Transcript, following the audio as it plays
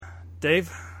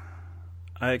Dave,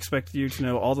 I expect you to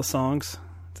know all the songs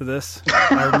to this.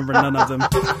 I remember none of them.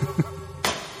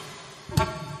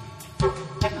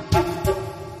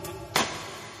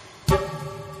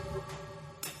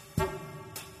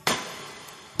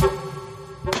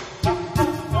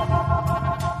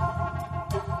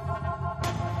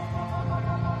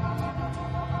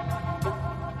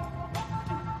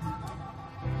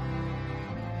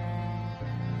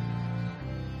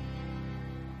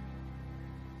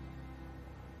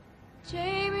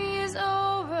 Jamie is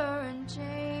over and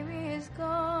Jamie is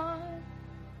gone.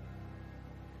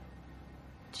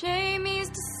 Jamie's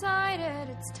decided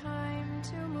it's time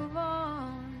to move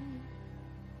on.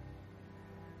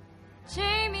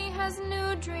 Jamie has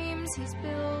new dreams he's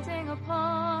building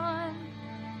upon.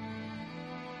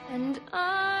 And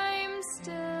I'm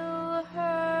still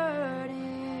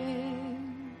hurting.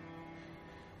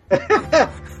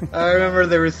 I remember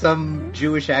there was some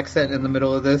Jewish accent in the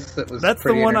middle of this that was That's the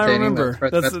pretty one I entertaining. remember.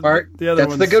 That's the part. The other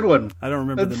That's the good one. I don't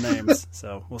remember the names,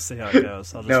 so we'll see how it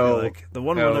goes. I'll just be like, the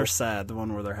one where they're sad, the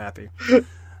one where they're happy.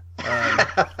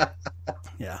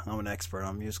 Yeah, I'm an expert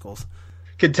on musicals.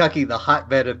 Kentucky, the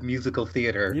hotbed of musical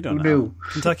theater. You don't Who know. knew?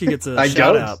 Kentucky gets a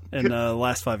shout-out in the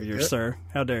last 5 years, sir.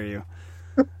 How dare you?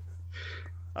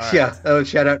 Right. Yeah, oh,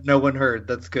 shout out, no one heard.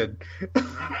 That's good.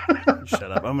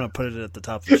 Shut up. I'm going to put it at the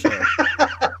top of the show.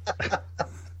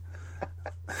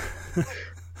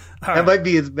 That might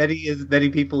be as many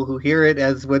people who hear it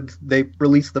as when they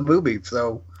release the movie.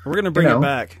 So we're going to bring it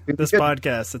back. This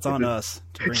podcast, it's on us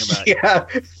to bring it back. Yeah.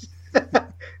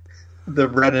 The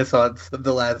renaissance of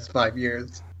the last 5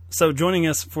 years. So joining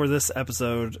us for this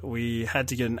episode, we had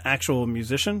to get an actual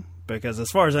musician because as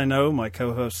far as I know, my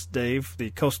co-host Dave, the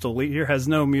Coastal Elite here, has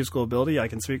no musical ability. I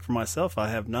can speak for myself. I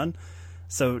have none.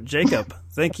 So Jacob,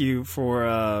 thank you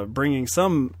for bringing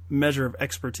some measure of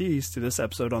expertise to this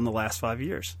episode on the last 5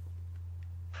 years.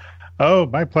 Oh,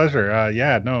 my pleasure.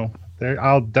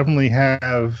 I'll definitely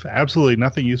have absolutely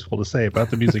nothing useful to say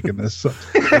about the music in this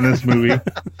movie.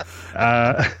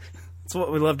 That's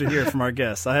what we love to hear from our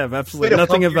guests. I have absolutely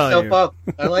nothing about you. Up.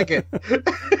 I like it.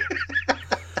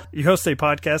 You host a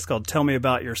podcast called Tell Me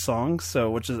About Your Songs,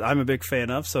 which I'm a big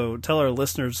fan of. So tell our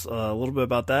listeners a little bit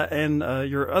about that and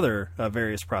your other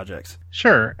various projects.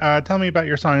 Sure. Tell Me About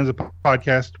Your Song is a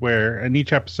podcast where in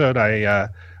each episode I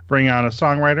bring on a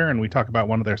songwriter and we talk about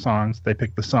one of their songs. They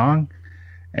pick the song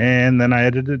and then I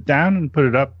edit it down and put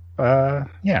it up.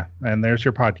 And there's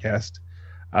your podcast.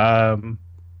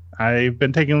 I've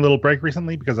been taking a little break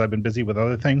recently because I've been busy with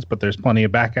other things, but there's plenty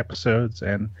of back episodes,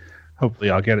 and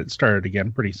hopefully I'll get it started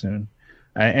again pretty soon.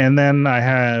 And then I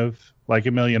have like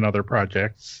a million other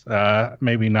projects,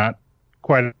 maybe not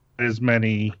quite as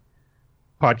many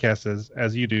podcasts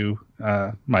as you do,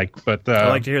 Mike. But I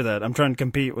like to hear that. I'm trying to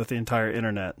compete with the entire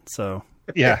internet, so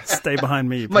yeah, stay behind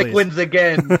me, please. Mike wins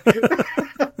again.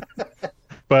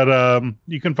 But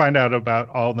you can find out about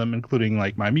all of them, including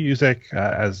like my music,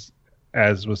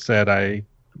 as was said, I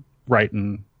write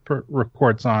and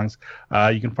record songs.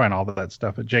 You can find all of that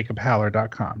stuff at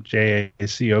jacobhaller.com.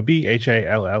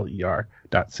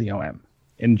 JACOBHALLER.com.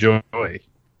 Enjoy.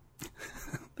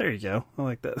 There you go. I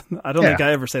like that. I don't think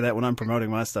I ever say that when I'm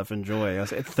promoting my stuff. Enjoy. I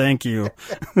say, thank you.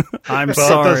 I'm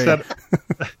sorry.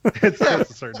 It sets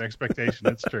a certain expectation.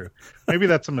 It's true. Maybe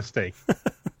that's a mistake.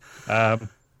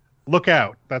 Look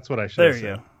out. That's what I should say. There you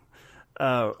go.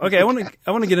 Okay, I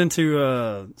want to get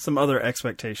into some other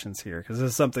expectations here because this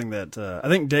is something that I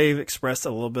think Dave expressed a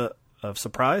little bit of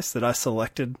surprise that I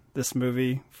selected this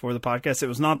movie for the podcast. It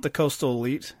was not the Coastal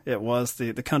Elite; it was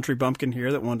the country bumpkin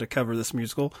here that wanted to cover this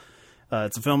musical.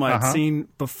 It's a film I had seen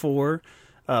before,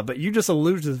 but you just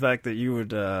alluded to the fact that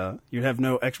you'd have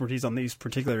no expertise on these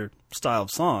particular style of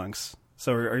songs.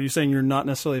 So, are you saying you're not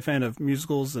necessarily a fan of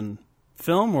musicals and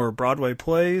film or Broadway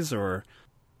plays or?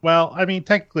 Well, I mean,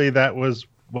 technically that was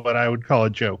what I would call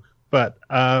a joke, but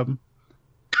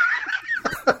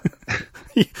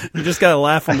you just got to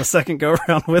laugh on the second go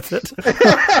around with it.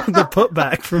 The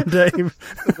putback from Dave.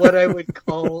 What I would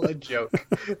call a joke.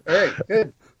 All right,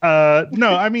 good.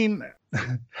 No, I mean,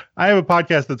 I have a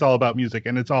podcast that's all about music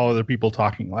and it's all other people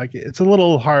talking. Like, it's a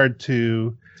little hard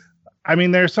to, I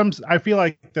mean, I feel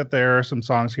like that there are some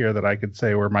songs here that I could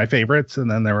say were my favorites,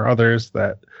 and then there were others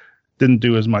that didn't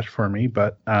do as much for me,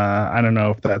 but I don't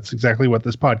know if that's exactly what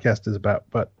this podcast is about.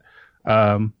 But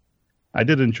I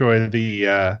did enjoy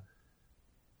the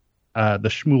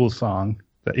Shmuel song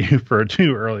that you referred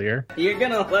to earlier. You're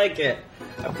gonna like it,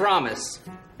 I promise.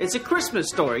 It's a Christmas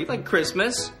story, like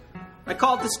Christmas. I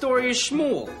call it the story of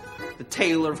Shmuel, the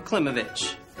tailor of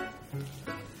Klimovich.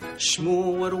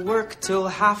 Shmuel would work till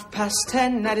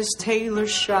 10:30 at his tailor's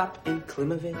shop in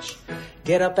Klimovich.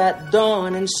 Get up at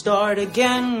dawn and start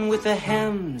again with the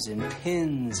hems and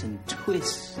pins and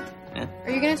twists. Are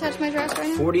you gonna touch my dress right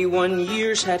now? 41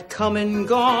 years had come and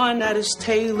gone at his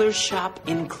tailor shop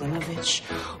in Klinovich.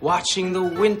 Watching the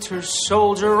winter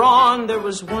soldier on, there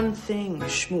was one thing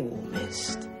Shmuel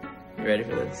missed. You ready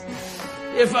for this?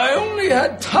 If I only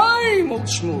had time, old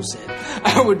Shmuel said,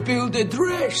 I would build a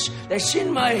dress that's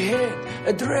in my head,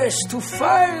 a dress to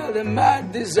fire the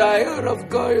mad desire of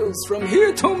girls from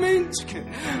here to Minsk.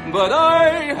 But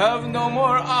I have no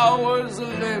more hours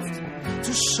left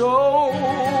to sew.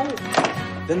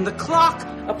 Then the clock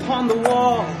upon the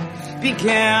wall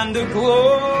began to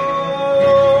glow.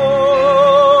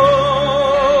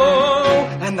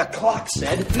 And the clock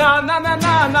said, na na na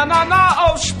na na na na,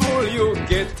 oh Shmuel, you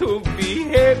get to be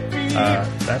happy.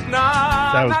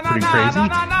 That was pretty crazy.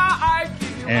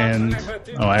 And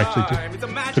I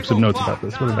actually took some notes about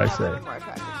this. What did I say?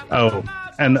 Oh,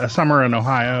 and A Summer in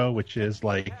Ohio, which is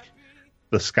like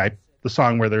the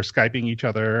song where they're Skyping each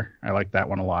other. I like that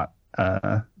one a lot.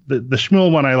 The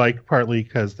Shmuel one I like partly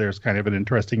because there's kind of an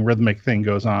interesting rhythmic thing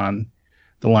goes on.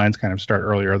 The lines kind of start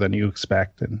earlier than you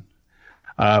expect, and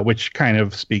which kind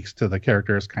of speaks to the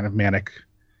character's kind of manic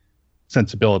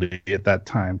sensibility at that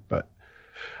time. But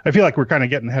I feel like we're kind of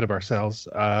getting ahead of ourselves.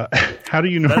 How do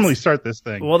you normally start this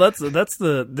thing? Well, that's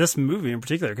this movie in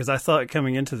particular, because I thought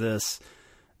coming into this,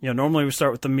 normally we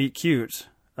start with the meet cute,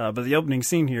 but the opening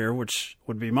scene here, which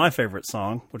would be my favorite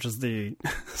song, which is the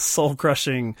soul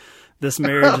crushing, this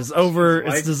marriage is over,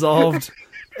 it's dissolved.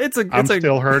 I'm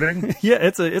still hurting. Yeah,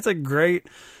 it's a great.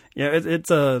 Yeah,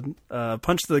 it's a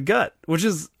punch to the gut, which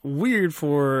is weird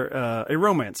for a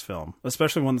romance film,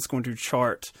 especially one that's going to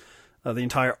chart the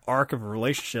entire arc of a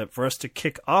relationship. For us to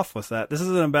kick off with that, this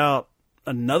isn't about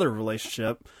another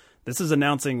relationship. This is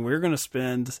announcing we're going to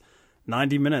spend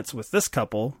 90 minutes with this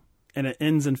couple, and it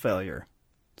ends in failure.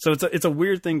 So it's a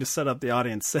weird thing to set up the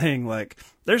audience saying, like,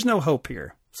 there's no hope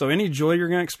here. So any joy you're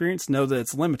going to experience, know that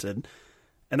it's limited.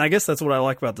 And I guess that's what I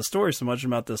like about the story so much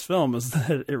about this film, is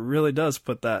that it really does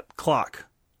put that clock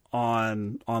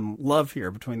on love here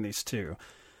between these two.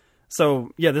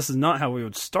 So, yeah, this is not how we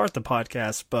would start the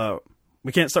podcast, but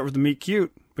we can't start with the meet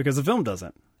cute because the film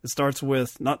doesn't. It starts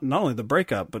with not only the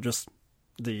breakup, but just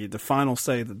the final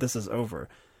say that this is over.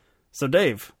 So,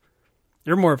 Dave,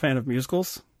 you're more a fan of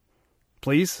musicals.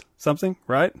 Please, something,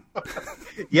 right?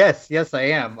 Yes, I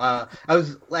am. I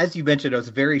was, as you mentioned, I was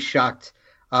very shocked.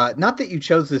 Not that you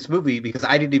chose this movie, because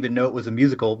I didn't even know it was a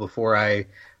musical before I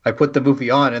put the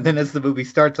movie on. And then as the movie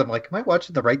starts, I'm like, am I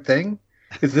watching the right thing?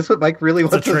 Is this what Mike really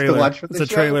wants us to watch for this show?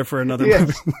 It's a trailer for another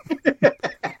movie.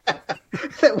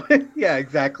 Yeah,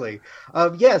 exactly.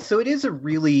 So it is a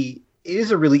really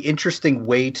interesting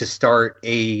way to start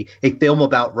a film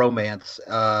about romance,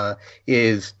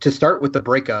 is to start with the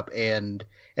breakup. And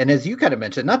as you kind of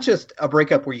mentioned, not just a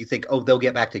breakup where you think, oh, they'll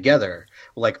get back together.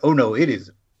 Like, oh no, it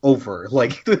is over.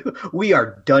 Like, we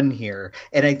are done here.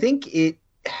 And I think it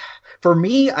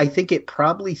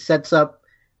probably sets up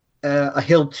a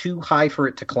hill too high for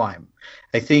it to climb.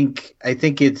 I think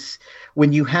it's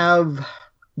when you have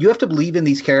to believe in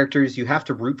these characters, you have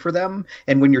to root for them.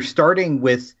 And when you're starting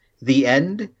with the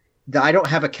end, I don't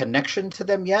have a connection to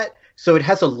them yet. So it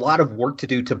has a lot of work to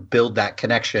do to build that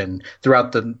connection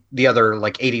throughout the other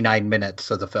like 89 minutes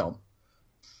of the film.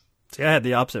 See, I had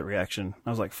the opposite reaction.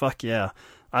 I was like, fuck yeah.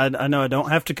 I know I don't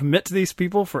have to commit to these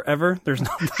people forever. There's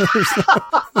not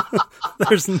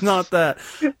that,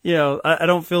 I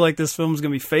don't feel like this film is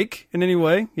going to be fake in any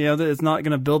way. It's not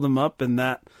going to build them up in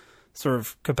that sort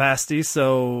of capacity.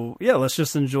 So yeah, let's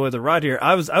just enjoy the ride here.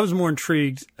 I was more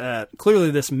intrigued at,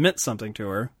 clearly this meant something to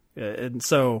her. And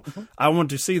so I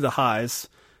want to see the highs,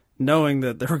 knowing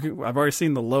that I've already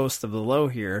seen the lowest of the low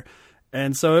here.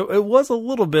 And so it was a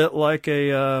little bit like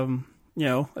a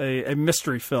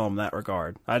mystery film in that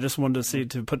regard. I just wanted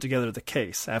to put together the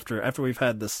case after we've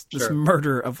had this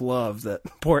murder of love that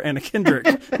poor Anna Kendrick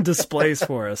displays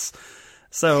for us.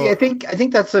 So I think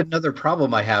that's another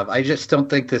problem I have. I just don't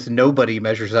think this nobody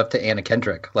measures up to Anna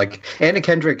Kendrick. Like Anna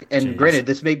Kendrick, and granted,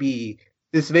 this may be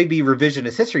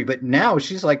revisionist history, but now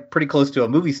she's like pretty close to a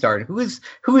movie star. And who is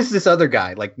this other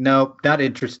guy? Like, no, not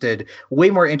interested.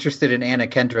 Way more interested in Anna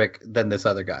Kendrick than this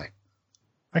other guy.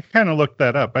 I kind of looked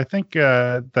that up. I think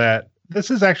that this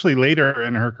is actually later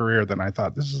in her career than I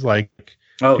thought. This is like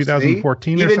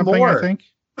 2014 or something, more. I think.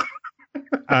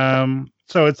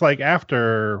 So it's like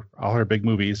after all her big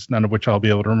movies, none of which I'll be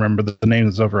able to remember the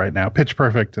names of right now. Pitch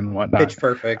Perfect and whatnot. Pitch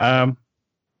Perfect. And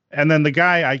then the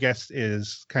guy, I guess,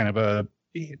 is kind of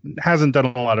he hasn't done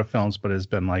a lot of films, but has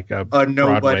been like a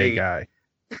Broadway guy.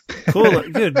 Cool.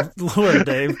 Good Lord,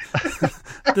 Dave.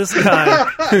 This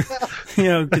guy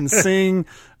can sing,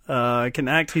 can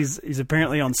act. He's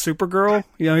apparently on Supergirl.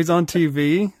 He's on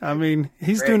TV. I mean,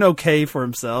 he's doing okay for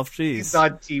himself. Jeez. He's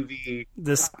on TV.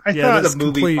 This the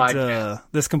movie podcast.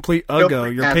 This complete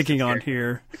uggo you're picking on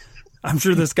here. I'm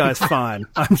sure this guy's fine.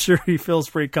 I'm sure he feels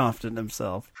pretty confident in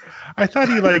himself. I thought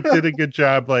he did a good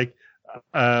job. Again,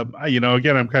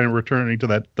 I'm kind of returning to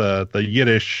that the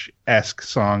Yiddish-esque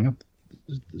song,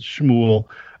 Shmuel,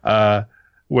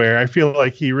 where I feel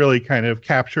like he really kind of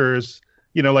captures.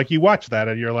 You watch that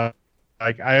and you're like,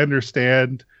 I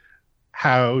understand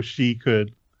how she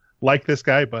could like this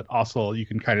guy, but also you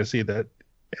can kind of see that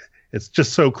it's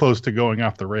just so close to going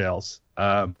off the rails.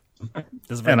 And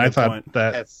I thought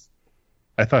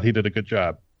I thought he did a good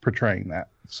job portraying that.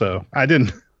 So I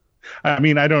don't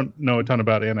know a ton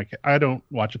about Anna. I don't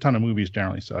watch a ton of movies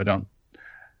generally, so I don't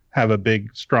have a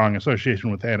big, strong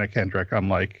association with Anna Kendrick,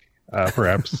 unlike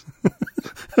perhaps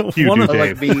you do,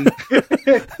 Dave.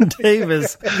 Dave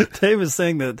is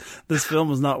saying that this film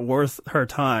was not worth her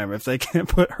time if they can't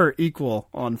put her equal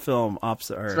on film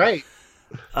opposite her. That's right.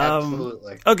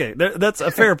 Absolutely. Okay, that's a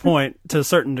fair point to a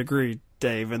certain degree,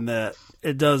 Dave, in that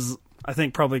it does, I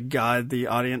think, probably guide the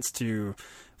audience to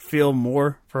feel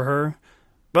more for her.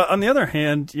 But on the other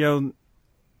hand,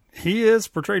 he is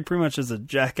portrayed pretty much as a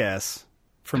jackass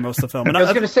for most of the film. And I was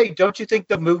going to say, don't you think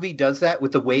the movie does that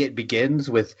with the way it begins,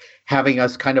 with having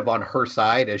us kind of on her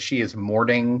side as she is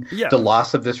mourning the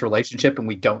loss of this relationship and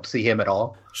we don't see him at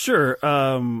all? Sure.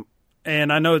 And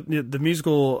I know the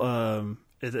musical,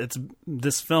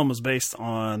 this film was based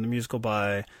on the musical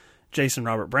by Jason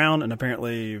Robert Brown, and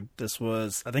apparently this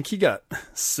was, I think he got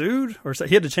sued, or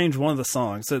he had to change one of the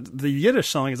songs. So the Yiddish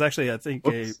song is actually, I think,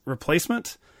 a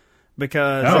replacement,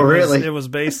 because it was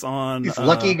based on... He's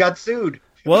lucky he got sued.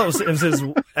 Well, it was his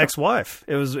ex-wife.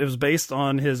 It was based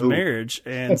on his marriage,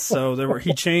 and so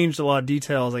he changed a lot of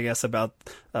details, I guess, about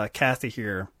Kathy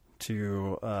here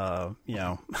to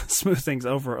smooth things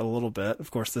over a little bit.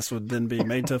 Of course, this would then be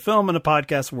made to a film and a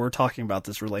podcast where we're talking about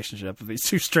this relationship of these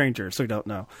two strangers who don't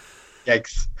know.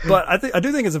 Yikes! But I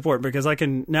do think it's important because I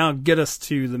can now get us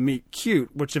to the meet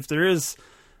cute, which if there is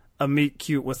a meet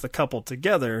cute with the couple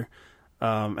together.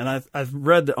 And I've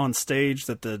read that on stage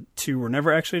that the two were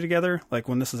never actually together. Like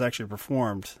when this is actually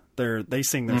performed, they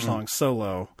sing their song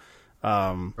solo.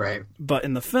 Right. But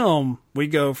in the film, we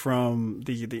go from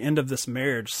the end of this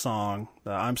marriage song,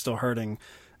 "I'm Still Hurting,"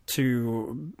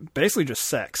 to basically just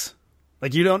sex.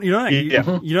 Like you don't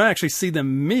actually see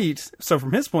them meet. So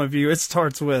from his point of view, it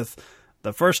starts with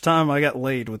the first time I got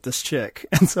laid with this chick.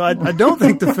 And so I don't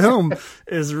think the film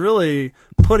is really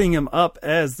putting him up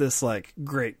as this like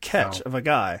great catch of a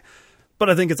guy. But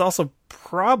I think it's also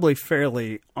probably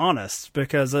fairly honest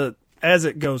because as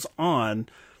it goes on,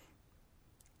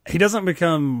 he doesn't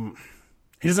become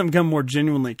more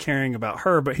genuinely caring about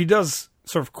her, but he does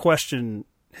sort of question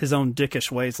his own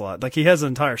dickish ways a lot. Like he has an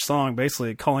entire song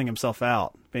basically calling himself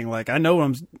out, being like, I know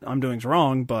what I'm doing is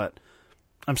wrong, but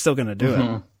I'm still going to do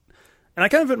it. And I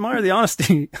kind of admire the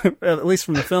honesty, at least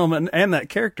from the film, and that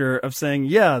character of saying,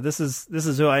 yeah, this is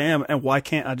who I am, and why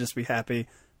can't I just be happy?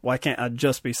 Why can't I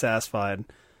just be satisfied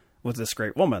with this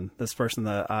great woman, this person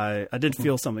that I did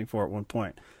feel something for at one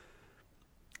point?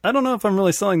 I don't know if I'm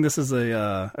really selling this as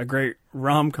a great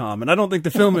rom-com, and I don't think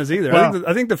the film is either. Well,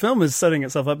 I think the film is setting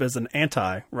itself up as an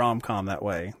anti-rom-com that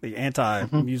way, the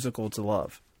anti-musical to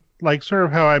love. Like sort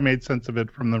of how I made sense of it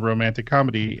from the romantic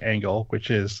comedy angle, which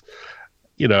is,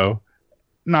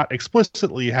 not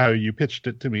explicitly how you pitched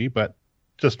it to me, but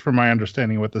just from my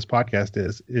understanding of what this podcast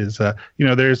is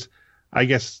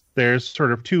there's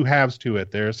sort of two halves to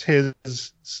it. There's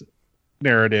his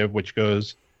narrative, which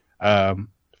goes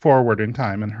forward in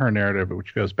time, and her narrative,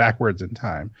 which goes backwards in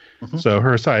time. So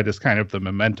her side is kind of the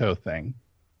memento thing.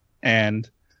 And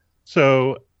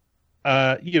so,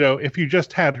 if you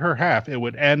just had her half, it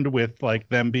would end with like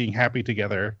them being happy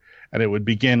together, and it would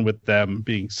begin with them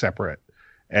being separate.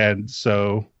 And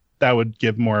so that would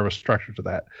give more of a structure to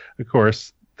that. Of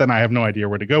course, then I have no idea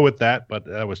where to go with that, but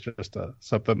that was just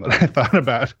something that I thought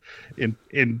about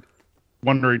in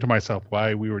wondering to myself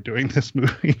why we were doing this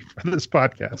movie for this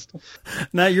podcast.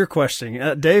 Now you're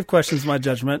questioning. Dave questions my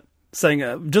judgment,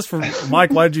 saying, just for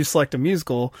Mike, why did you select a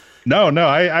musical? No,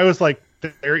 I was like,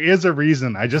 there is a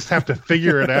reason. I just have to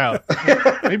figure it out.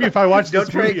 Maybe if I watch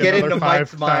this movie get into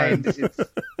Mike's mind.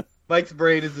 Mike's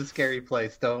brain is a scary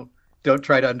place. Don't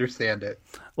try to understand it.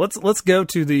 Let's go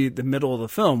to the middle of the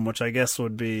film, which I guess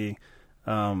would be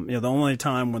the only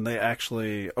time when they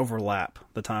actually overlap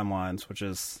the timelines, which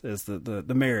is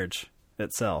the marriage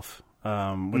itself.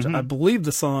 Which I believe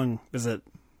the song is it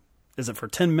for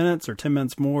 10 minutes or 10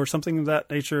 minutes more, something of that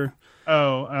nature?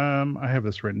 I have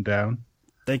this written down.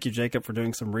 Thank you, Jacob, for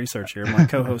doing some research here. My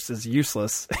co-host is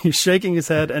useless. He's shaking his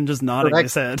head and just nodding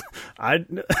his head.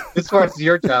 This part's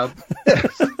your job.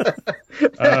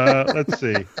 Let's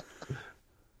see.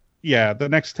 Yeah, the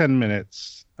next 10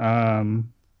 minutes,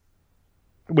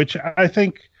 which I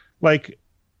think, like,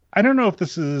 I don't know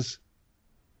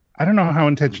how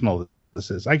intentional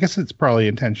this is. I guess it's probably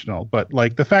intentional, but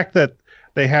like the fact that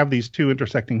they have these two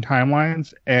intersecting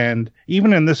timelines, and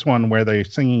even in this one where they're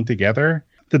singing together,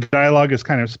 the dialogue is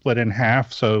kind of split in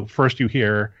half. So first you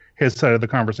hear his side of the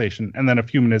conversation, and then a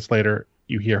few minutes later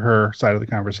you hear her side of the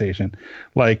conversation.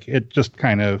 Like, it just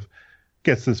kind of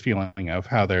gets this feeling of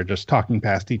how they're just talking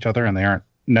past each other and they aren't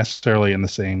necessarily in the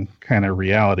same kind of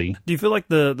reality. Do you feel like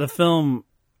the film,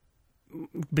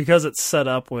 because it's set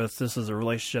up with this is a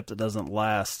relationship that doesn't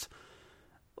last,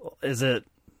 is it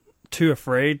too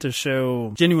afraid to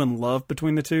show genuine love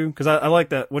between the two? Because I like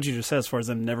that, what you just said, as far as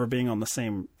them never being on the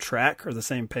same track or the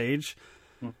same page.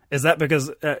 Is that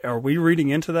because, are we reading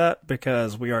into that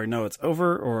because we already know it's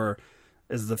over, or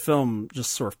is the film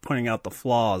just sort of pointing out the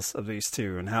flaws of these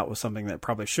two and how it was something that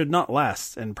probably should not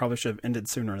last and probably should have ended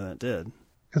sooner than it did?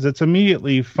 Because it's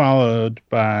immediately followed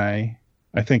by,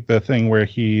 I think, the thing where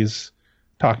he's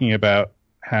talking about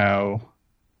how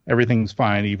everything's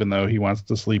fine even though he wants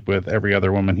to sleep with every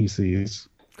other woman he sees.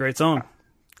 Great song.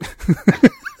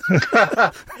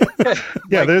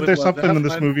 Yeah, there's something in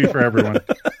this movie for everyone.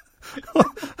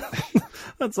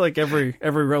 That's like every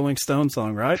Rolling Stone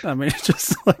song, right? I mean, it's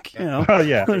just like, you know, oh,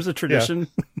 yeah. There's a tradition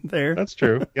there. That's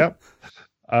true. Yep.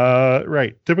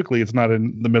 Right. Typically, it's not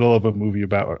in the middle of a movie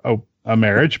about a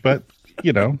marriage, but,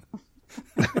 you know.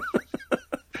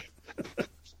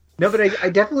 No, but I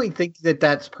definitely think that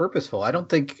that's purposeful. I don't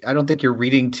think you're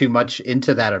reading too much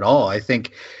into that at all. I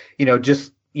think,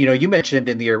 you mentioned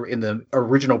in the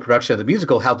original production of the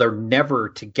musical how they're never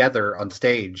together on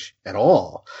stage at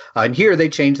all. And here they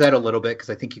changed that a little bit because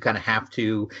I think you kind of have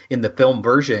to in the film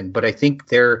version. But I think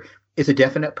there is a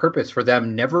definite purpose for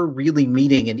them never really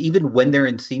meeting. And even when they're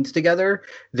in scenes together,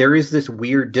 there is this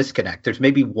weird disconnect. There's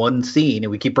maybe one scene, and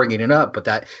we keep bringing it up, but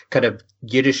that kind of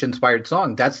Yiddish-inspired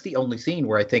song, that's the only scene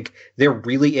where I think they're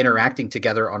really interacting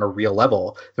together on a real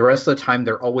level. The rest of the time,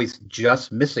 they're always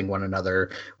just missing one another,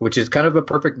 which is kind of a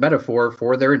perfect metaphor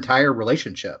for their entire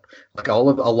relationship. Like a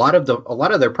lot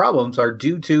of their problems are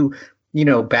due to,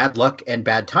 bad luck and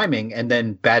bad timing, and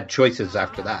then bad choices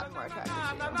after that.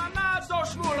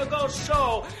 Shmuel go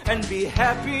show and be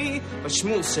happy. But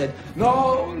Shmuel said,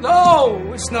 no,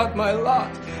 it's not my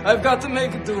lot. I've got to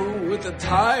make do with the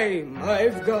time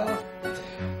I've got.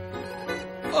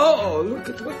 Oh, look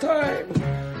at what time.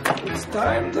 It's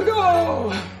time to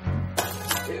go.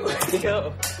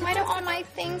 Why don't all my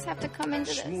things have to come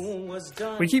into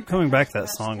this? We keep coming back to that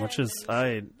song, which is,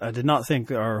 I did not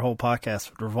think our whole podcast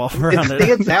would revolve around it. It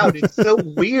stands out. It's so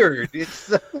weird. It's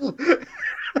so...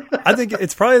 I think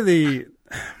it's probably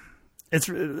it's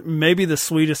maybe the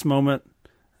sweetest moment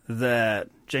that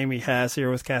Jamie has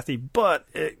here with Kathy, but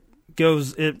it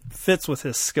fits with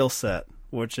his skill set,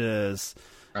 which is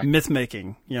myth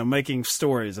making, making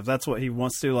stories, if that's what he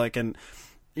wants to like. And,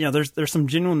 there's some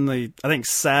genuinely, I think,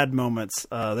 sad moments.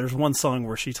 There's one song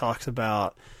where she talks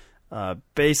about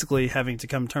basically having to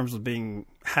come to terms with being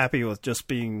happy with just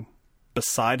being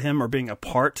beside him or being a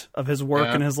part of his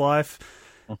work in his life.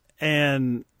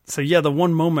 And so, the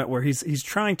one moment where he's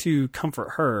trying to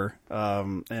comfort her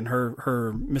and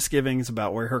her misgivings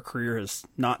about where her career has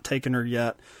not taken her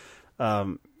yet,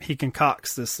 he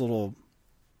concocts this little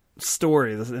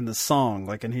story in the song,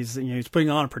 and he's putting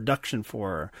on a production for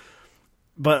her.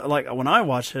 But when I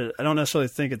watch it, I don't necessarily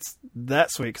think it's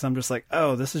that sweet because I'm just like,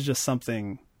 oh, this is just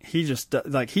something he just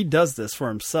he does this for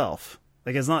himself.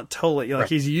 It's not totally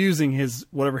he's using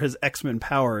whatever his X-Men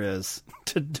power is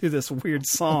to do this weird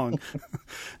song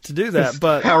to do that.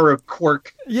 But power of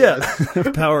quirk. Yeah.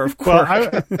 Power of quirk.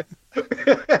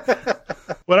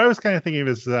 What I was kind of thinking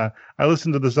is I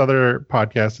listened to this other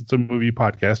podcast. It's a movie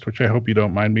podcast, which I hope you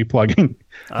don't mind me plugging.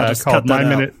 Called My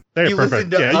Minute. There, you perfect.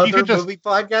 Listen to other movie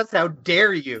podcasts? How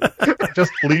dare you?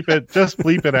 Just bleep it. Just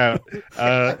bleep it out.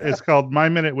 It's called My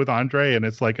Minute with Andre, and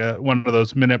it's like one of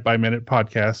those minute-by-minute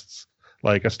podcasts,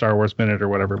 like a Star Wars Minute or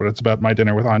whatever, but it's about my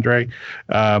dinner with Andre,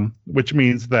 which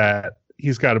means that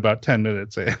he's got about 10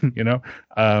 minutes in,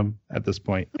 at this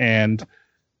point. And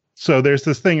so there's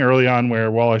this thing early on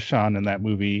where Wallace Shawn in that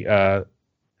movie, I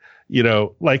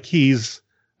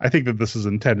think that this is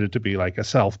intended to be like a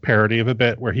self-parody of a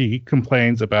bit where he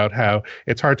complains about how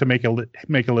it's hard to make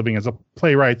a living as a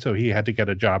playwright, so he had to get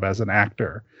a job as an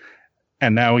actor.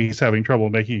 And now he's having trouble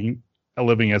making a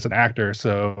living as an actor,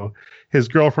 so his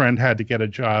girlfriend had to get a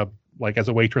job like as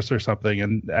a waitress or something,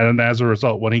 and as a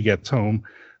result, when he gets home,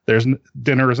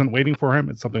 dinner isn't waiting for him.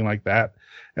 It's something like that.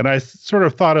 And I sort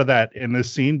of thought of that in this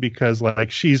scene because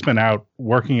like she's been out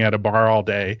working at a bar all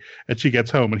day and she gets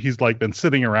home and he's like been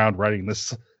sitting around writing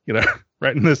this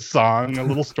song, a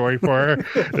little story for her.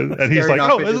 And he's like,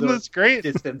 oh, isn't this great?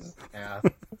 Distance. Yeah.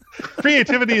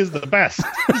 Creativity is the best.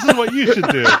 This is what you should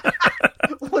do.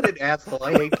 What an asshole.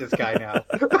 I hate this guy now.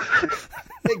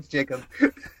 Thanks, Jacob.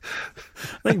 I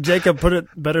think Jacob put it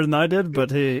better than I did,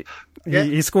 but he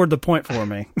scored the point for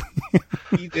me.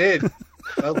 He did.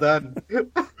 Well done.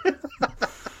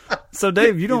 So,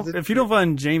 Dave, if you don't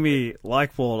find Jamie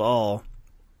likable at all,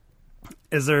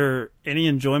 is there any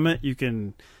enjoyment you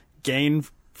can gain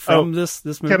from this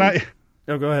movie? Can I?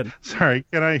 Oh, go ahead. Sorry.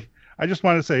 Can I? I just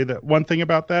want to say that one thing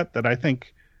about that I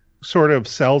think sort of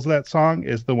sells that song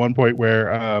is the one point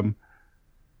where,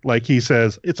 like he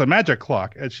says, it's a magic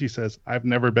clock, and she says, "I've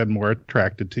never been more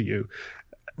attracted to you."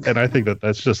 And I think that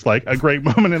that's just like a great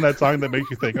moment in that song that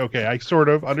makes you think, okay, I sort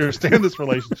of understand this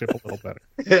relationship a little better.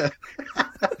 Yeah.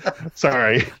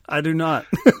 Sorry. I do not.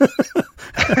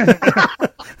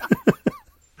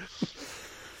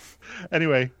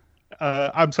 Anyway,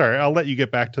 I'm sorry. I'll let you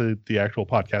get back to the actual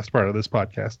podcast part of this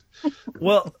podcast.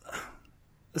 Well,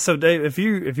 so Dave, if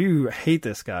you hate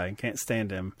this guy and can't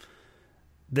stand him,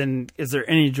 then is there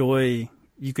any joy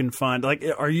you can find? Like,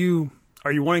 are you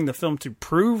wanting the film to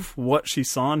prove what she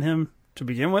saw in him to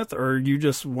begin with, or are you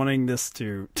just wanting this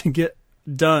to get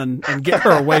done and get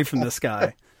her away from this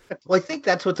guy? Well, I think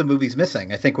that's what the movie's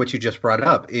missing. I think what you just brought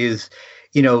up is,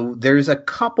 there's a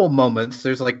couple moments.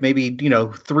 There's like maybe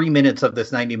 3 minutes of this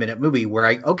 90-minute movie where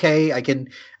I can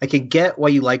get why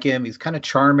you like him. He's kind of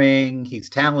charming.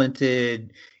 He's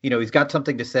talented. He's got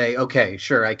something to say. Okay,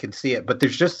 sure, I can see it. But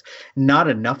there's just not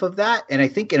enough of that. And I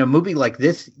think in a movie like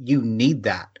this, you need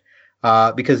that.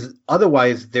 Because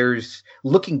otherwise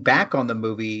looking back on the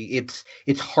movie, it's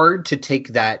hard to take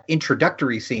that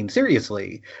introductory scene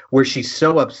seriously where she's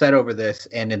so upset over this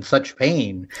and in such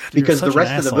pain because the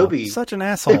rest of the movie, such an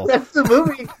asshole. The rest of the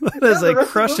movie, that is a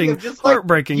crushing,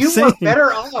 heartbreaking scene. You are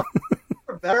better off.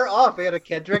 You're better off, Anna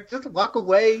Kendrick. Just walk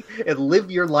away and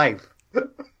live your life.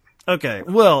 Okay.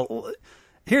 Well,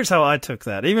 here's how I took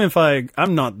that. Even if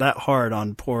I'm not that hard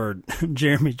on poor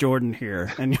Jeremy Jordan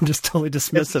here, and you're just totally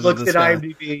dismissive of this guy.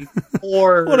 IMDb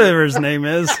or whatever his name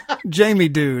is, Jamie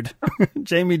Dude,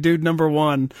 Jamie Dude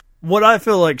 #1. What I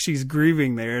feel like she's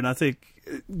grieving there, and I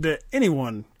think that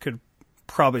anyone could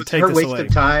probably take this away. Her waste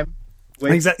of time.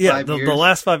 Exactly. Yeah, the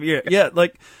last 5 years. Yeah,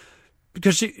 like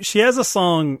because she has a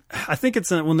song. I think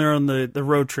it's when they're on the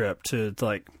road trip to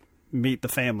like meet the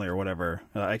family or whatever.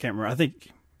 I can't remember. I think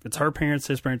it's her parents,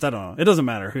 his parents. I don't know. It doesn't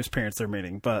matter whose parents they're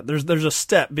meeting, but there's a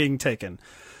step being taken.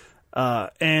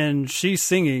 And she's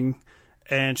singing,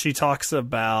 and she talks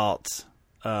about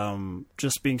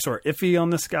just being sort of iffy on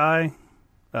this guy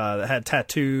that had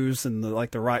tattoos and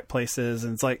the right places.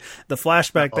 And it's like the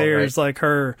flashback is like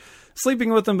her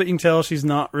sleeping with him, but you can tell she's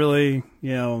not really,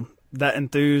 that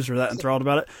enthused or that enthralled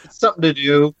about it. It's something to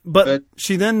do. But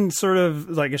she then sort of,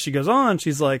 like, as she goes on,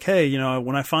 she's like, hey,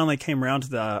 when I finally came around to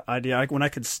the idea, when I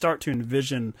could start to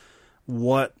envision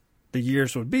what the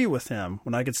years would be with him,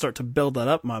 when I could start to build that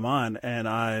up in my mind, and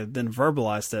I then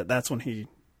verbalized it, that's when he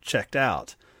checked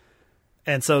out.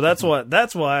 And so that's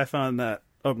why I found that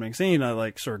opening scene, I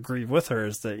like sort of grieve with her,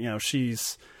 is that,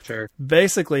 she's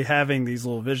basically having these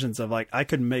little visions of like, I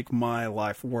could make my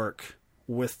life work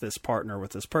with this partner,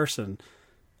 with this person,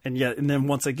 and then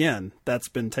once again that's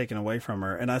been taken away from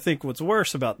her. And I think what's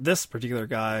worse about this particular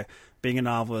guy being a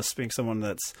novelist, being someone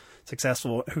that's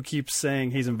successful, who keeps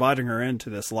saying he's inviting her into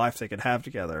this life they could have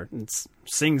together, and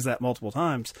sings that multiple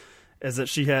times, is that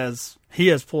he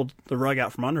has pulled the rug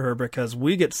out from under her, because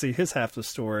we get to see his half of the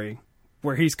story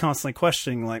where he's constantly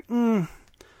questioning like,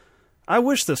 I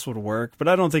wish this would work, but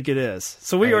I don't think it is.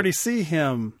 So we already see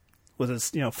him with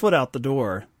his foot out the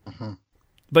door. Mm-hmm.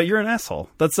 But you're an asshole.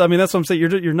 That's what I'm saying.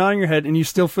 You're nodding your head, and you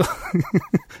still feel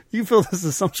you feel this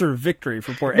is some sort of victory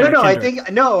for poor Anna Kendrick.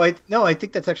 I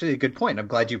think that's actually a good point. I'm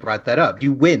glad you brought that up.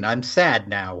 You win. I'm sad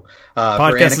now.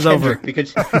 Podcast is over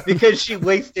because she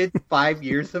wasted 5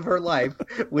 years of her life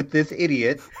with this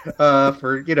idiot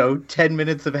for 10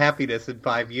 minutes of happiness in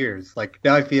 5 years. Like,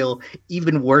 now I feel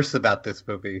even worse about this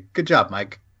movie. Good job,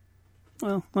 Mike.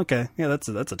 Well, okay. Yeah, that's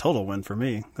a total win for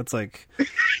me. That's like,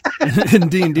 in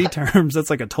D&D terms,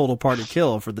 that's like a total party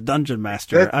kill for the dungeon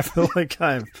master. I feel like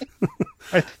I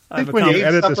think when you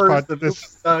edit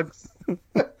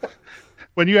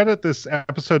when you edit this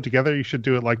episode together, you should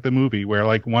do it like the movie, where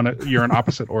like you're in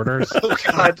opposite orders. Oh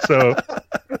God! So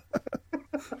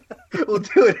we'll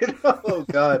do it. Oh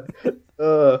God!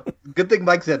 Good thing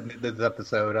Mike's in this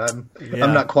episode. I'm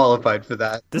not qualified for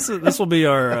that. This will be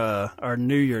our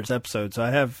New Year's episode, so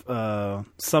I have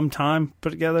some time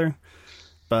put together.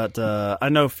 But I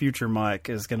know future Mike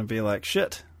is going to be like,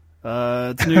 shit,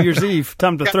 it's New Year's Eve.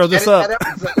 Time to throw this up.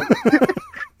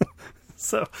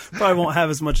 So probably won't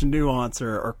have as much nuance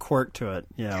or quirk to it.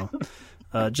 You know,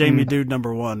 Jamie Dude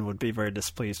 #1 would be very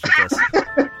displeased with this.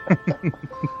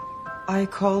 I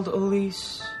called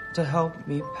Elise to help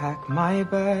me pack my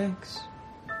bags.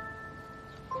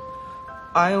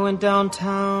 I went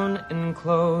downtown and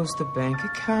closed the bank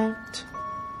account.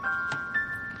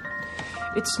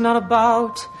 It's not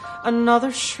about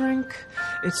another shrink.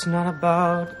 It's not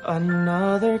about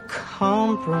another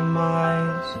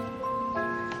compromise.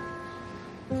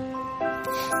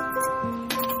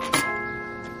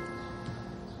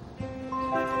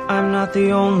 I'm not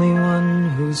the only one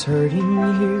who's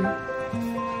hurting here.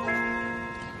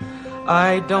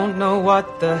 I don't know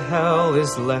what the hell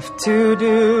is left to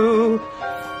do.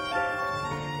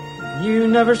 You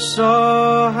never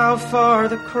saw how far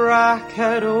the crack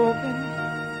had opened.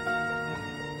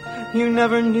 You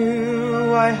never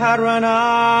knew I had run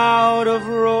out of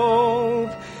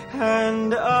rope,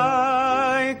 and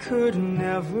I could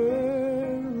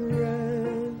never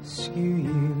rescue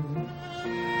you.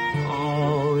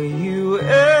 All you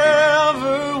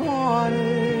ever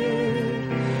wanted,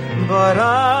 but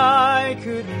I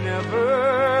could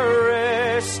never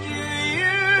rescue you,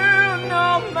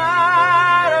 no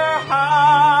matter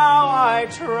how I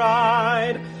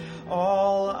tried.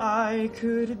 All I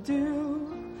could do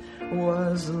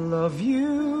was love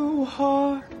you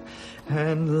hard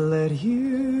and let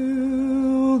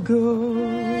you go.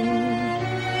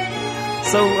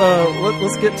 So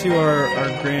let's get to our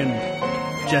grand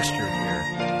gesture here,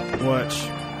 which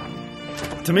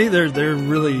to me there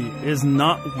really is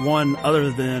not one other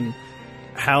than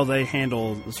how they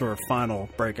handle the sort of final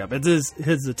breakup. It is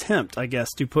his attempt, I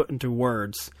guess, to put into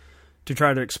words to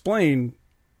try to explain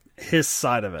his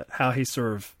side of it, how he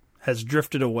sort of has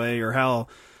drifted away, or how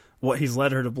what he's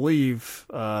led her to believe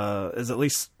is at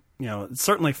least, you know, it's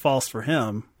certainly false for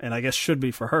him, and I guess should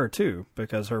be for her too,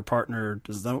 because her partner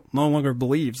no longer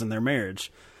believes in their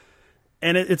marriage.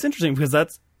 And it's interesting because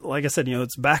that's, like I said, you know,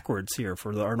 it's backwards here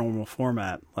for our normal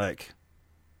format. Like,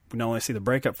 we not only see the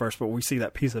breakup first, but we see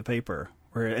that piece of paper.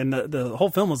 And the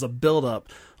whole film was a build-up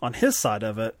on his side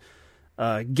of it,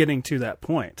 getting to that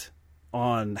point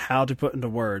on how to put into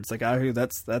words. The guy who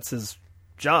that's his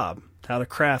job, how to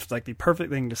craft like the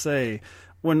perfect thing to say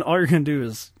when all you're going to do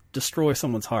is destroy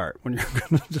someone's heart, when you're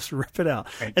going to just rip it out.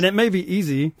 Right. And it may be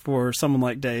easy for someone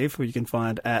like Dave, who you can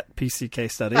find at PC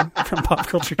Case Study from Pop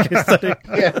Culture Case Study.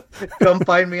 Yeah, come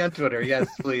find me on Twitter. Yes,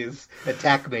 please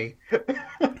attack me.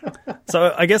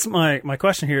 So I guess my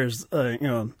question here is, you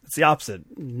know, it's the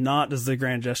opposite. Not as the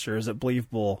grand gesture, is it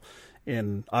believable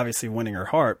in obviously winning her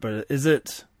heart, but is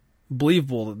it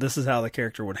believable that this is how the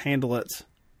character would handle it?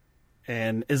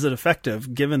 And is it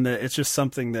effective, given that it's just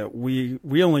something that we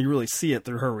only really see it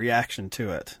through her reaction to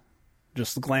it,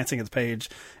 just glancing at the page,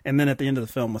 and then at the end of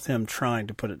the film with him trying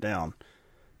to put it down.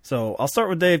 So I'll start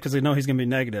with Dave because I know he's going to be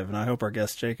negative, and I hope our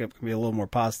guest Jacob can be a little more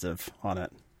positive on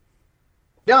it.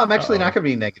 No, I'm actually not going to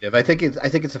be negative. I think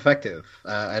it's effective,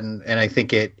 and I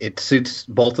think it suits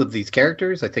both of these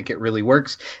characters. I think it really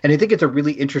works, and I think it's a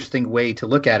really interesting way to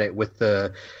look at it with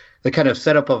the kind of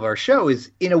setup of our show.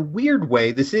 Is, in a weird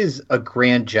way, this is a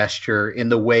grand gesture in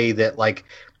the way that, like,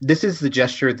 this is the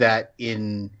gesture that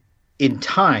in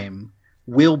time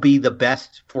will be the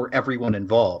best for everyone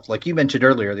involved. Like you mentioned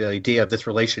earlier, the idea of this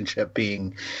relationship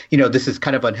being, you know, this is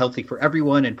kind of unhealthy for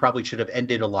everyone and probably should have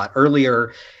ended a lot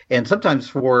earlier. And sometimes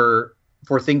for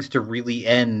things to really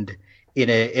end in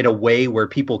a way where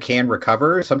people can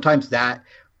recover, sometimes that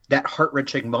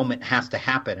heart-wrenching moment has to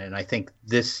happen. And I think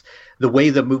the way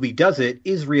the movie does it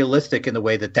is realistic in the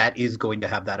way that is going to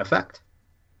have that effect.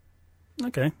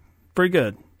 Okay. Pretty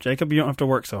good. Jacob, you don't have to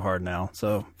work so hard now.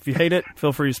 So if you hate it,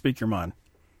 feel free to speak your mind.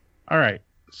 All right.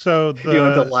 So you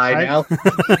don't have to lie now.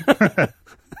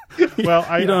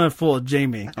 Well, you don't have to pull a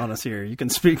Jamie on us here. You can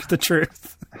speak the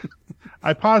truth.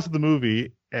 I paused the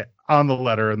movie on the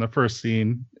letter in the first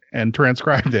scene and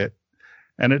transcribed it.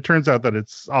 And it turns out that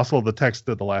it's also the text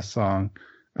of the last song.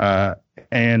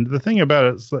 And the thing about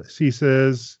it is, he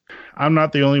says, "I'm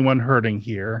not the only one hurting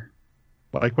here."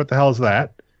 Like, what the hell is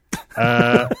that?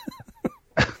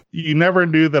 You never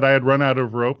knew that I had run out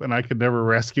of rope and I could never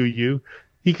rescue you.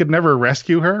 He could never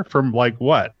rescue her from, like,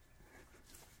 what?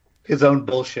 His own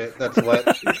bullshit. That's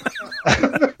what.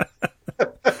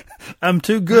 I'm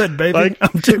too good, baby. Like,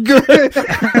 I'm too good.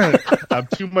 I'm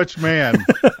too much man.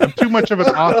 I'm too much of an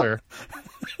author.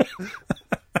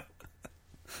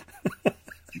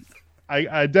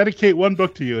 I dedicate one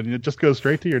book to you, and it just goes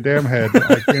straight to your damn head.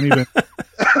 I can't even.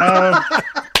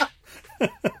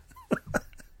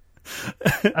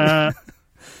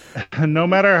 No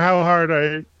matter how hard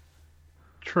I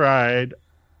tried,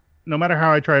 all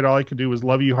I could do was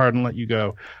love you hard and let you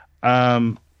go.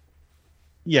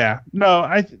 Yeah, no,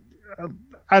 I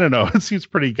don't know. It seems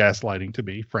pretty gaslighting to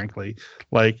me, frankly.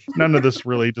 Like, none of this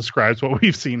really describes what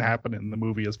we've seen happen in the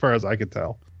movie, as far as I could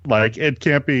tell. Like, it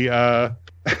can't be. I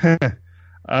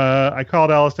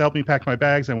called Alice to help me pack my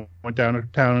bags and went down to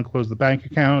town and closed the bank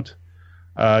account.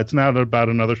 It's not about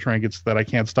another shrink. It's that I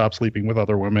can't stop sleeping with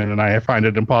other women, and I find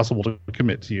it impossible to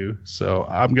commit to you. So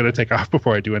I'm going to take off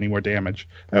before I do any more damage.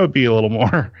 That would be a little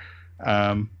more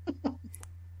on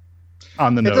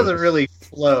the nose. It doesn't really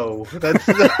flow. That's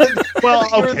well,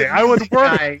 okay. I would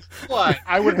work. What?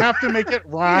 I would have to make it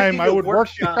rhyme. I would work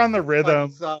on the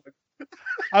rhythm.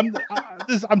 I'm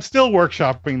still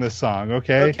workshopping this song.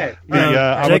 Okay. Jacob,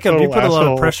 you put a lot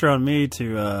of pressure on me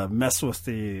to mess with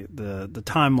the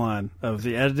timeline of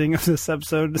the editing of this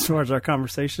episode as far as our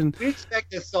conversation. We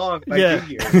expect this song by New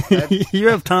Year. You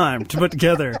have time to put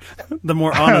together the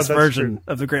more honest version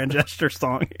of the Grand Gesture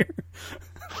song here.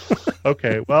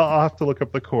 Okay. Well, I'll have to look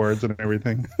up the chords and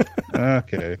everything.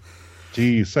 Okay.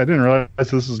 Jeez, I didn't realize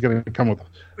this was going to come with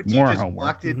more homework.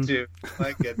 Walked into.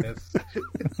 My goodness.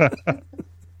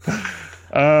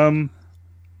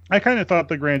 I kind of thought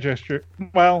the Grand Gesture.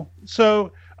 Well,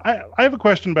 so I have a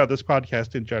question about this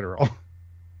podcast in general.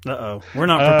 We're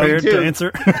not prepared to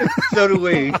answer. So do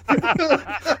we.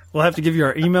 We'll have to give you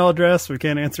our email address. We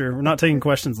can't answer. We're not taking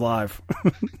questions live.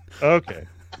 Okay.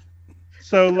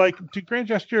 So, like, do Grand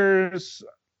Gestures?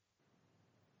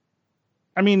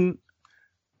 I mean,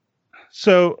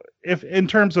 so if in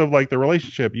terms of like the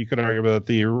relationship, you could argue that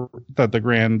the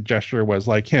Grand Gesture was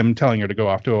like him telling her to go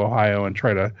off to Ohio and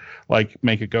try to like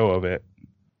make a go of it.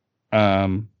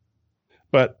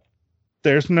 But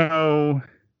there's no,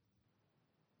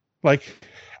 like,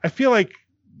 I feel like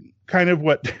kind of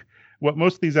what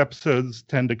most of these episodes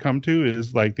tend to come to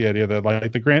is like the idea that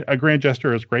like a grand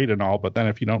gesture is great and all, but then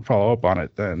if you don't follow up on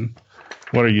it, then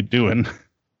what are you doing?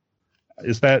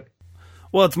 Is that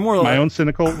well? It's more my like own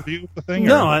cynical view of the thing.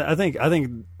 No, or? I think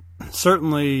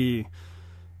certainly.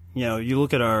 You know, you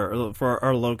look at our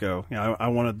logo. You know, I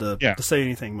wanted the say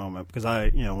anything moment because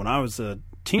when I was a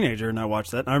teenager and I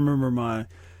watched that, and I remember my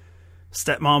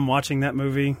stepmom watching that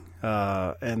movie,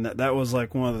 and that was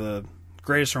like one of the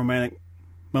greatest romantic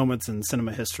moments in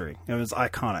cinema history. It was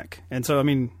iconic, and so I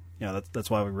mean, that's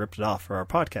why we ripped it off for our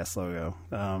podcast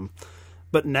logo.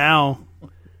 But now,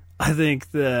 I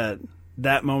think that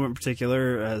moment in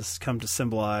particular has come to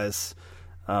symbolize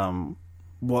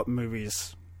what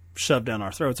movies shove down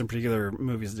our throats, in particular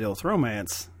movies that deal with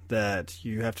romance, that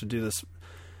you have to do this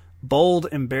bold,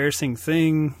 embarrassing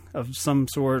thing of some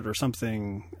sort or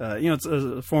something. It's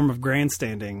a form of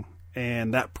grandstanding,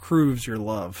 and that proves your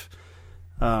love.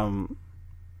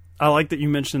 I like that you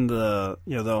mentioned the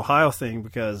Ohio thing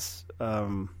because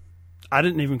I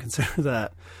didn't even consider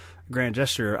that a grand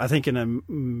gesture. I think in a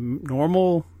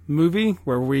normal movie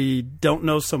where we don't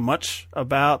know so much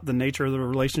about the nature of the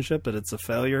relationship that it's a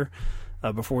failure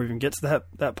before we even get to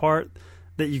that part,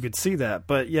 that you could see that.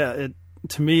 But yeah,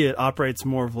 to me it operates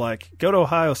more of like, go to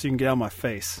Ohio so you can get out of my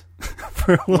face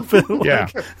for a little bit,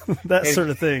 like that sort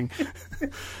of thing.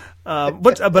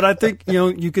 But I think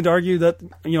you could argue that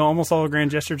almost all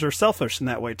grand gestures are selfish in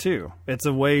that way too. It's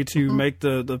a way to make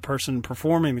the person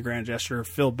performing the grand gesture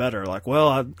feel better. Like, well,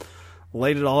 I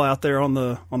laid it all out there on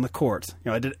the court.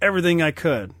 I did everything I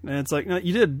could, and it's like, no,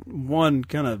 you did one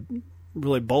kind of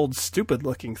really bold, stupid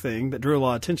looking thing that drew a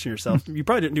lot of attention to yourself. You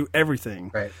probably didn't do everything.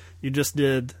 Right. You just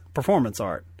did performance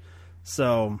art.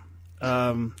 So.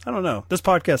 I don't know. This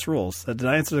podcast rules. Did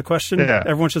I answer the question? Yeah.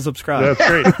 Everyone should subscribe. That's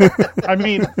great. I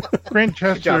mean, grand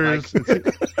gestures.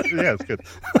 It's good.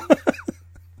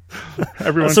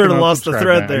 Everyone I sort of lost the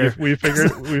thread there. We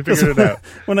figured it out.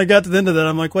 When I got to the end of that,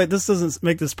 I'm like, wait, this doesn't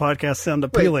make this podcast sound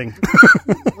appealing.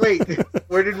 Wait,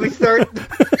 where did we start?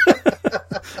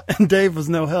 And Dave was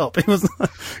no help. He was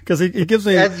because he gives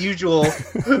me as usual.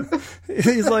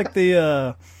 He's like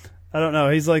the. I don't know.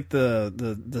 He's like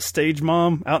the stage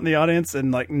mom out in the audience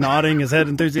and like nodding his head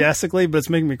enthusiastically, but it's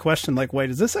making me question, like, wait,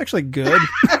 is this actually good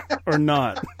or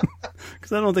not?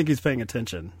 Because I don't think he's paying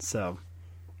attention. So,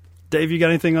 Dave, you got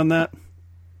anything on that?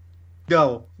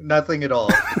 No, nothing at all.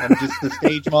 I'm just the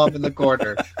stage mom in the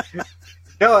corner.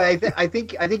 No, I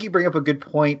think you bring up a good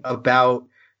point about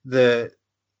the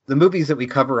the movies that we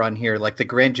cover on here, like the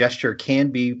grand gesture can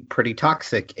be pretty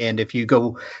toxic. And if you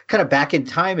go kind of back in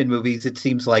time in movies, it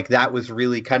seems like that was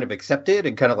really kind of accepted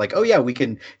and kind of like, oh yeah, we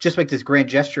can just make this grand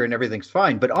gesture and everything's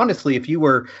fine. But honestly, if you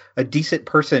were a decent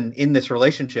person in this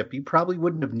relationship, you probably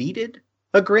wouldn't have needed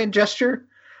a grand gesture.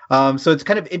 So it's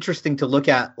kind of interesting to look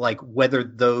at like whether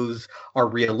those are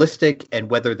realistic and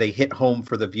whether they hit home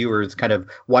for the viewers kind of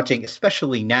watching,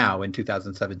 especially now in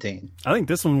 2017. I think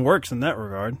this one works in that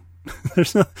regard.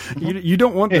 There's no, you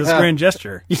don't want this grand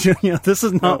gesture. You know, this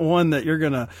is not one that you're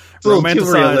going to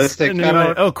romanticize. And you're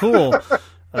like, oh, cool.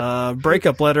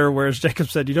 Breakup letter, whereas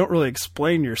Jacob said you don't really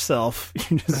explain yourself.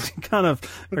 You just kind of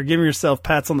are giving yourself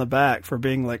pats on the back for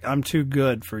being like, I'm too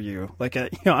good for you. Like,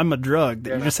 I'm a drug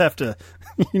that you just have to,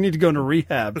 you need to go into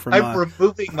rehab for. I'm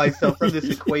removing myself from this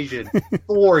equation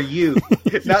for you,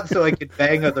 not so I could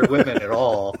bang other women at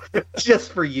all,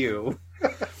 just for you.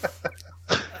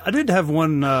 I did have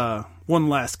one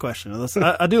last question.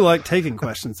 I do like taking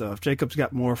questions, though. If Jacob's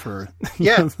got more for...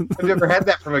 Yeah, I've never had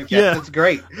that from a guest. Yeah. It's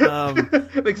great.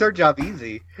 Makes our job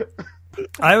easy.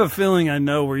 I have a feeling I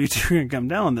know where you two are going to come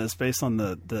down on this based on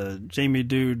the Jamie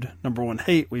Dude #1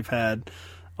 hate we've had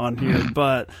on here.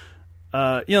 But,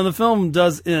 the film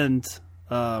does end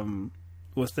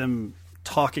with them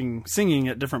talking, singing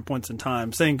at different points in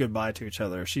time, saying goodbye to each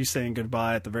other. She's saying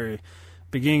goodbye at the very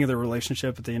beginning of the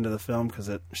relationship at the end of the film because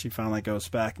she finally goes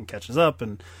back and catches up,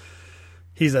 and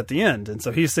he's at the end, and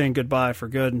so he's saying goodbye for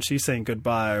good, and she's saying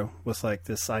goodbye with like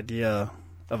this idea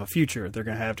of a future they're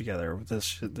going to have together, with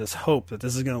this hope that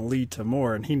this is going to lead to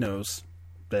more, and he knows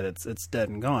that it's dead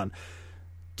and gone.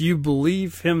 Do you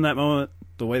believe him in that moment,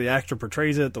 the way the actor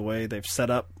portrays it, the way they've set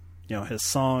up his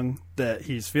song, that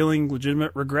he's feeling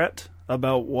legitimate regret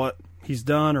about what he's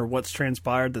done or what's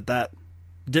transpired, that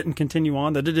didn't continue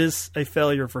on, that it is a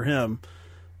failure for him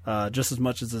just as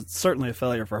much as it's certainly a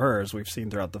failure for her, as we've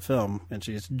seen throughout the film, and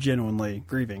she's genuinely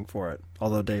grieving for it,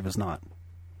 although Dave is not?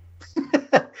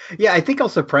 Yeah, I think I'll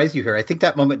surprise you here. I think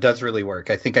that moment does really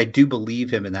work. I think I do believe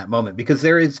him in that moment because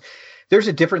there's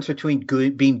a difference between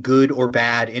being good or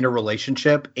bad in a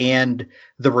relationship and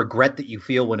the regret that you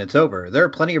feel when it's over. There are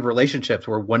plenty of relationships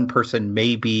where one person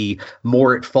may be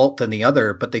more at fault than the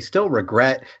other, but they still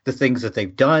regret the things that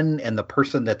they've done and the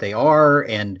person that they are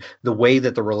and the way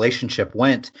that the relationship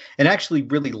went, and actually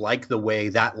really like the way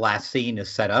that last scene is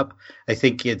set up. I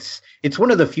think it's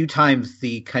one of the few times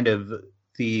the kind of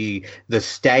the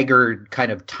staggered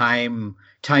kind of time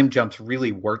jumps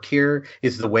really work here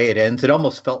is the way it ends. It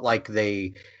almost felt like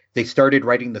they started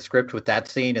writing the script with that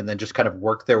scene and then just kind of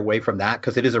worked their way from that,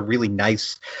 because it is a really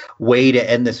nice way to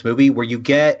end this movie where you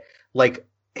get, like,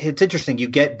 it's interesting, you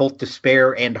get both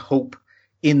despair and hope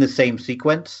in the same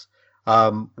sequence,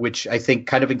 which I think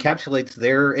kind of encapsulates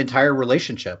their entire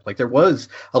relationship. Like, there was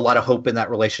a lot of hope in that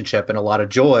relationship and a lot of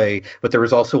joy, but there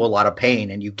was also a lot of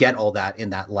pain, and you get all that in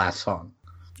that last song.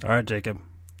 All right, Jacob.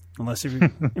 Unless if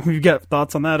you've got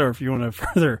thoughts on that, or if you want to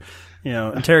further,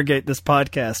 interrogate this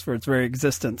podcast for its very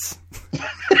existence.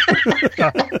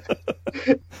 I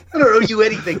don't owe you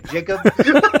anything, Jacob.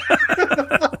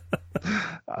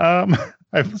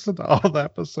 I've listened to all the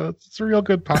episodes. It's a real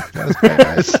good podcast,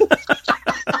 guys.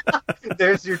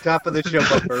 There's your top of the show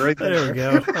bumper right there.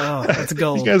 There we go. Oh, that's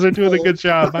gold. You guys are doing a good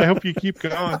job. I hope you keep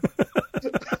going.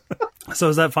 So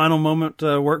does that final moment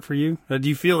work for you? Do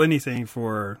you feel anything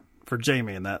for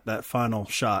Jamie in that final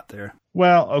shot there?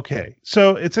 Well, okay.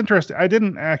 So it's interesting. I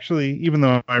didn't actually, even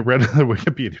though I read the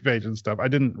Wikipedia page and stuff, I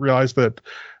didn't realize that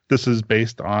this is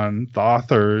based on the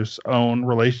author's own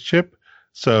relationship.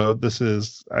 So this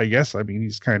is, I guess,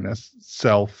 he's kind of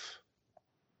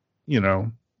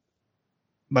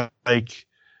like,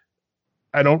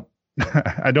 I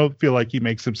don't feel like he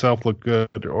makes himself look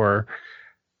good or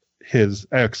his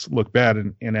ex look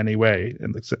bad in any way,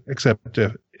 except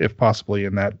if possibly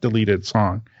in that deleted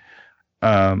song.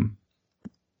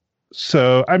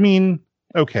 So,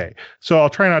 okay. So I'll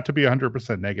try not to be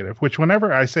 100% negative, which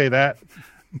whenever I say that,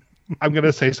 I'm going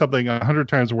to say something 100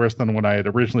 times worse than what I had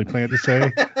originally planned to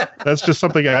say. That's just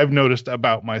something I've noticed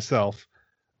about myself.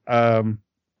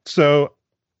 So,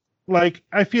 like,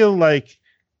 I feel like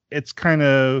it's kind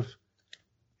of,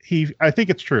 I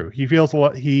think it's true. He feels a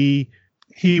lot,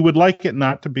 he would like it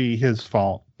not to be his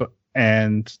fault,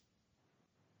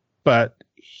 but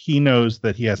he knows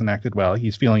that he hasn't acted well.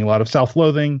 He's feeling a lot of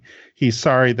self-loathing. He's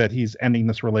sorry that he's ending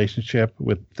this relationship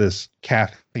with this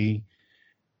Kathy.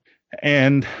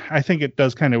 And I think it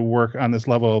does kind of work on this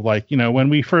level of, like, when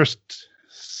we first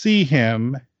see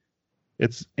him,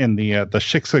 it's in the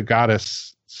Shiksa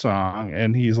Goddess song,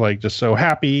 and he's like just so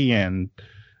happy and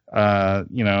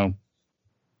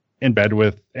in bed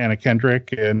with Anna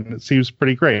Kendrick, and it seems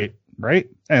pretty great. right?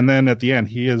 And then at the end,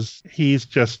 he's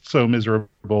just so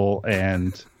miserable,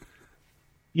 and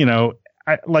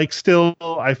I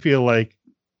feel like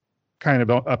kind of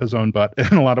up his own butt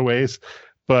in a lot of ways,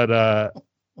 but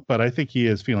I think he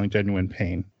is feeling genuine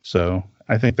pain. So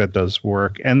I think that does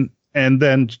work. And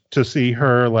then to see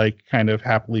her like kind of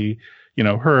happily,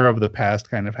 her of the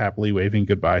past kind of happily waving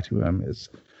goodbye to him is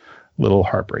a little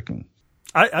heartbreaking.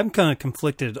 I'm kind of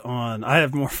conflicted on. I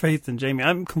have more faith than Jamie.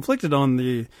 I'm conflicted on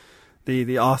the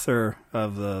author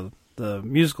of the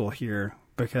musical here,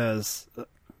 because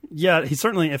he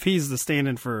certainly, if he's the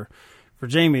stand-in for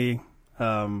Jamie,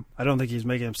 I don't think he's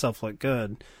making himself look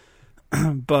good.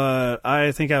 But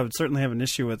I think I would certainly have an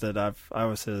issue with it. I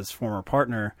was his former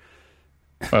partner,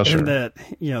 and that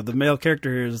the male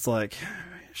character is like,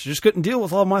 she just couldn't deal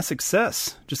with all my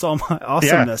success, just all my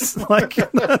awesomeness. Yeah. Like,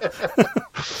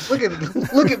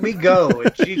 look at me go,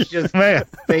 and she's just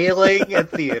failing at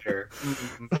theater.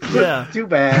 Yeah, too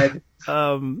bad.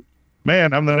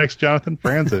 Man, I'm the next Jonathan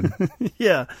Franzen.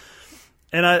 Yeah,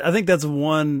 and I think that's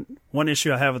one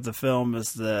issue I have with the film,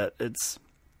 is that it's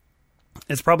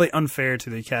probably unfair to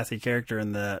the Kathy character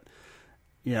in that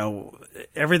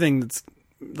everything that's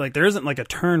like, there isn't like a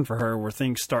turn for her where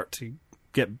things start to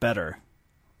get better.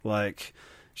 Like,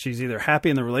 she's either happy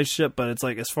in the relationship, but it's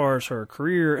like, as far as her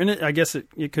career, and I guess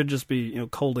it could just be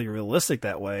coldly realistic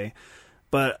that way,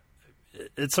 but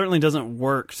it certainly doesn't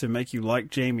work to make you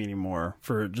like Jamie anymore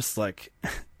for just like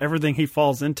everything he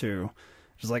falls into.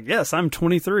 Just like, yes, I'm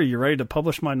 23. You ready to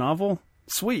publish my novel?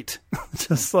 Sweet.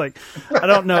 Just like, I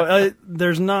don't know.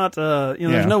 There's not,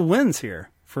 there's no wins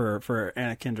here for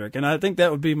Anna Kendrick, and I think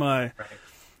that would be my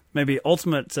maybe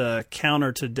ultimate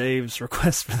counter to Dave's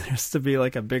request for this to be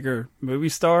like a bigger movie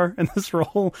star in this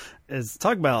role. Is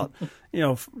talk about,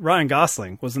 Ryan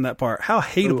Gosling was in that part. How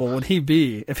hateable would he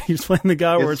be if he was playing the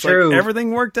guy where it's like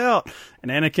everything worked out,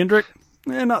 and Anna Kendrick,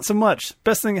 not so much.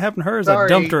 Best thing that happened to her is I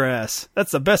dumped her ass.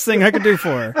 That's the best thing I could do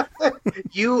for her.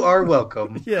 You are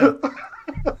welcome. Yeah.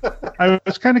 I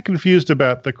was kind of confused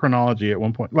about the chronology at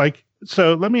one point. Like,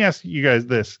 so let me ask you guys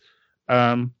this.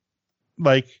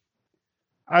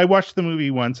 I watched the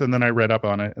movie once, and then I read up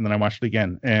on it, and then I watched it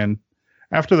again. And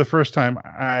after the first time,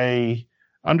 I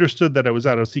understood that it was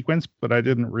out of sequence, but I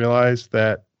didn't realize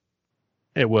that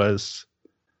it was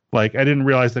I didn't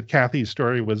realize that Kathy's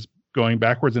story was going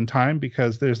backwards in time,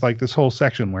 because there's like this whole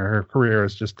section where her career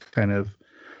is just kind of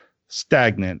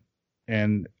stagnant,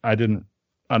 and I didn't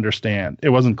understand. It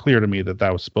wasn't clear to me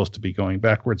that was supposed to be going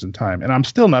backwards in time, and I'm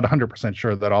still not 100%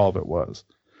 sure that all of it was.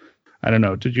 I don't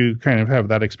know. Did you kind of have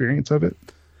that experience of it?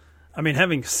 I mean,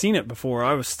 having seen it before,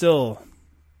 I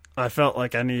felt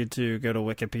like I needed to go to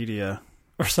Wikipedia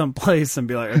or someplace and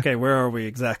be like, okay, where are we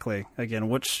exactly? Again,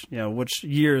 which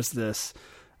year is this?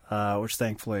 Which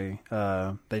thankfully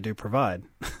they do provide.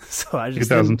 So I just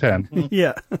 2010.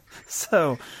 Yeah.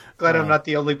 So glad I'm not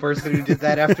the only person who did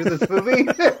that after this movie.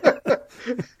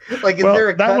 Like, is there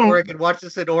a cut where I can watch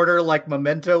this in order like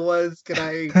Memento was? Can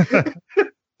I?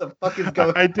 The fuck is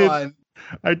going on?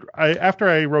 I after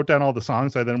I wrote down all the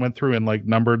songs, I then went through and like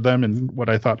numbered them in what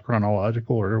I thought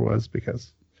chronological order was,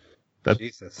 because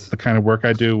that's the kind of work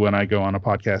I do when I go on a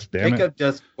podcast. Jacob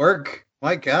does work.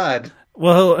 My God.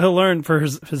 Well, he'll learn for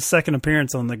his second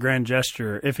appearance on the Grand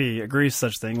Gesture, if he agrees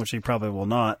such thing, which he probably will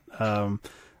not.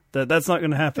 That's not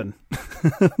going to happen.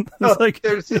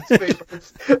 There's his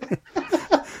favorites.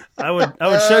 I would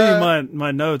show you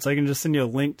my notes. I can just send you a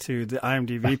link to the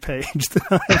IMDb page that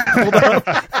I pulled up.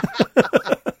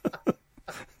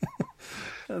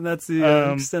 And that's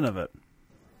the extent of it.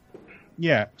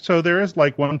 Yeah. So there is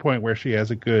like one point where she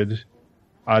has a good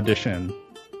audition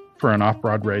for an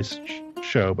off-Broadway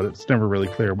show, but it's never really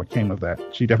clear what came of that.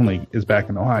 She definitely is back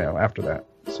in Ohio after that.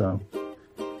 So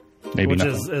maybe which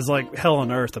is like hell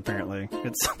on earth, apparently.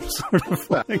 It's sort of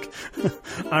like,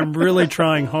 I'm really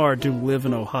trying hard to live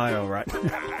in Ohio right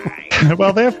now.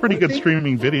 Well, they have pretty good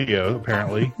streaming video,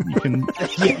 apparently. You can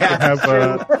have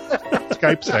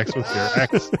Skype sex with your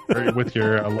ex or with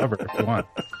your lover if you want.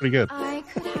 Pretty good. I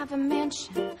could have a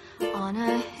mansion on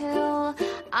a hill.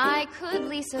 I could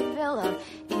lease a villa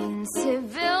in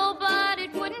Seville, but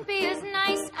it wouldn't be as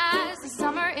nice as the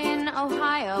summer in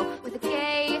Ohio with a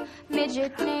gay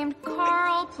midget named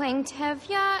Carl playing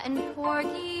Tevye and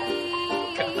Porgy.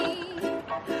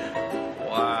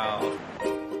 Wow.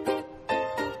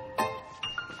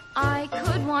 I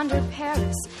could wander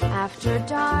Paris after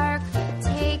dark,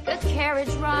 take a carriage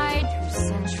ride through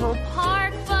Central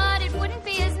Park, but it wouldn't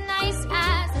be as nice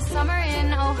as the summer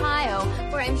in Ohio,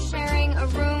 where I'm sharing a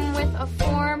room with a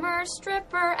former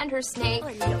stripper and her snake,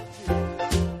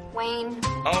 Wayne.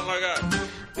 Oh my God.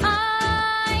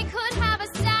 I could have a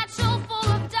satchel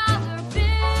full of dollars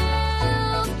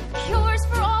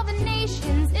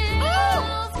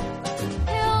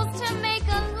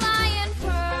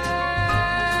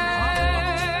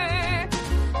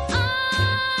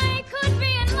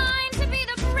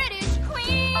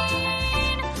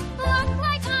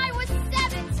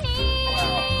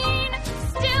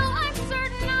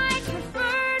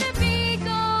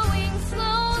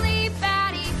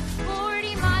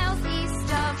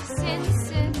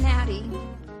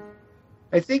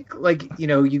think, like,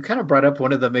 you kind of brought up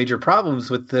one of the major problems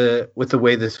with the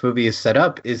way this movie is set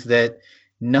up is that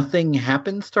nothing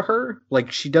happens to her.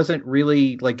 Like, she doesn't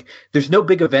really, like, there's no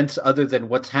big events other than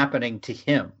what's happening to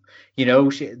him.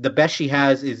 The best she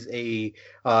has is a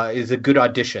good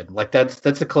audition. Like, that's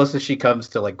the closest she comes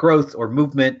to, like, growth or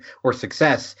movement or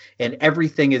success, and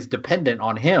everything is dependent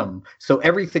on him. So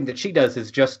everything that she does is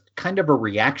just kind of a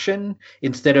reaction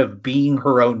instead of being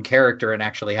her own character and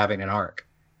actually having an arc.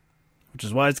 Which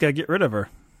is why it's got to get rid of her.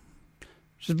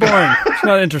 She's boring. She's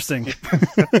not interesting.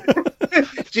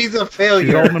 She's a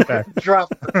failure.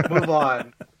 Drop her. Move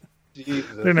on.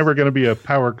 Jesus. They're never going to be a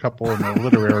power couple in the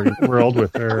literary world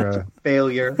with their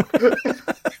failure.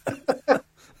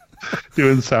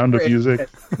 Doing Sound of Music.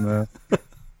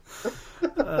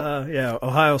 Yeah,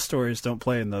 Ohio stories don't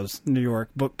play in those New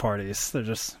York book parties. They're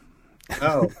just...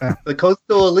 Oh, the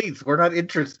coastal elites. We're not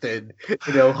interested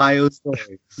in Ohio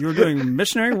stories. You were doing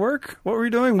missionary work? What were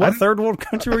you doing? What third world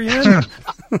country were you in?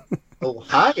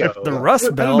 Ohio. The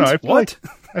Rust Belt. What?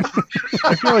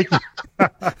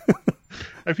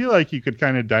 I feel like you could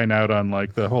kind of dine out on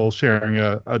like the whole sharing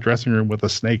a dressing room with a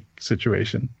snake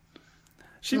situation.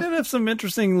 She did have some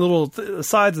interesting little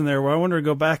sides in there where I wanted to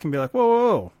go back and be like,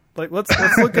 whoa. Like, let's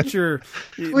look at your.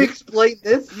 Can we explain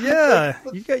this? Yeah,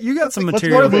 you got some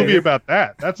material. Let's watch a movie about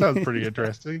that. That sounds pretty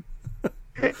interesting.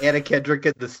 Anna Kendrick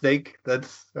and the snake.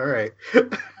 That's all right.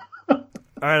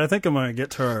 All right, I think I'm going to get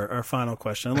to our final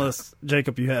question. Unless,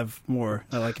 Jacob, you have more.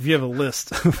 Like, if you have a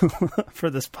list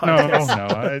for this podcast.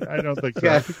 No, I don't think so.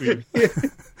 Yeah. I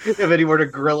think we have any more to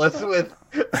grill us with?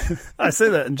 I say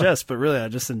that in jest, but really I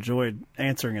just enjoyed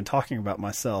answering and talking about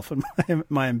myself and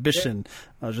my ambition.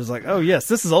 I was just like, oh, yes,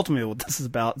 this is ultimately what this is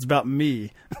about. It's about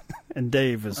me, and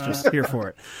Dave is just here for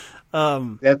it.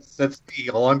 That's me,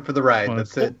 along for the ride.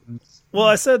 That's it. Well,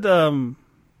 I said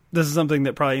this is something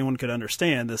that probably anyone could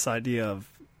understand, this idea of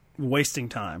wasting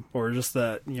time, or just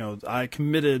that, I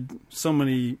committed so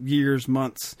many years,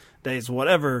 months, days,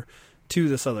 whatever, to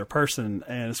this other person.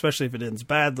 And especially if it ends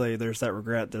badly, there's that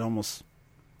regret that almost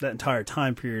that entire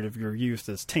time period of your youth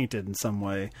is tainted in some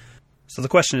way. So the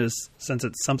question is, since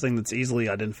it's something that's easily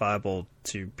identifiable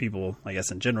to people, I guess,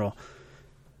 in general,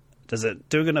 does it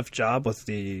do a good enough job with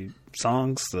the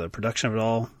songs, the production of it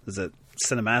all? Is it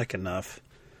cinematic enough?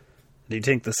 Do you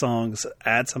think the songs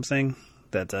add something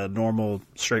that a normal,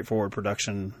 straightforward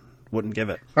production wouldn't give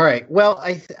it? All right. Well,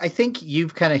 I think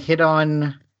you've kind of hit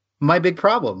on my big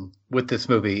problem with this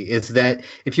movie, is that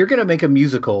if you're going to make a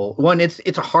musical, one, it's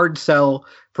a hard sell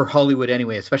for Hollywood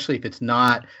anyway, especially if it's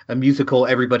not a musical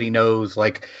everybody knows,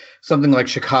 like something like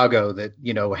Chicago that,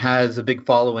 has a big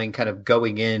following kind of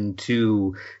going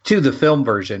into the film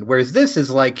version. Whereas this is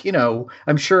like,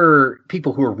 I'm sure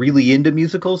people who are really into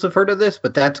musicals have heard of this,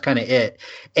 but that's kind of it.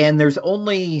 And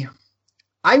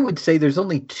I would say there's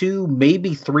only 2,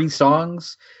 maybe 3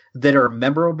 songs that are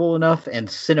memorable enough and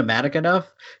cinematic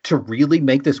enough to really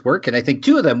make this work. And I think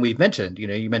 2 of them we've mentioned.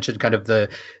 You mentioned kind of the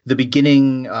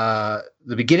beginning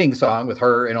song with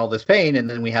her and all this pain, and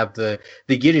then we have the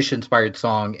Yiddish inspired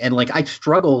song. And like, I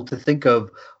struggle to think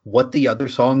of what the other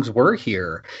songs were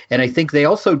here. And I think they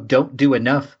also don't do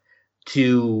enough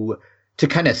to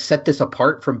kind of set this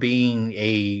apart from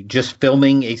being just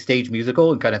filming a stage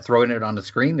musical and kind of throwing it on the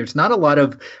screen. There's not a lot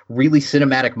of really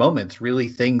cinematic moments, really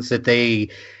things that they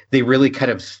really kind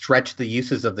of stretch the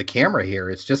uses of the camera here.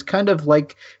 It's just kind of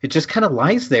like, it just kind of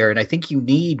lies there. And I think you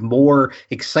need more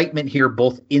excitement here,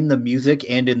 both in the music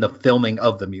and in the filming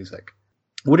of the music.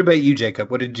 What about you,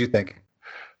 Jacob? What did you think?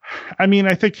 I mean,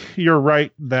 I think you're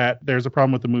right that there's a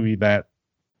problem with the movie that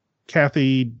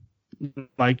Kathy,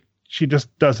 like, she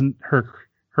just doesn't, her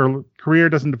career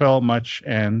doesn't develop much,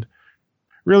 and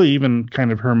really even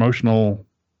kind of her emotional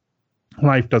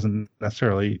life doesn't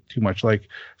necessarily too much. Like,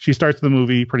 she starts the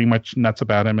movie pretty much nuts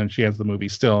about him, and she ends the movie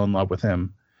still in love with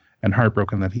him and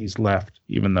heartbroken that he's left,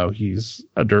 even though he's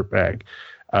a dirtbag.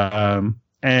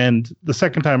 And the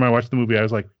second time I watched the movie, I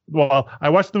was like, well, I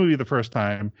watched the movie the first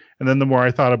time, and then the more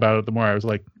I thought about it, the more I was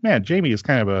like, man, Jamie is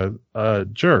kind of a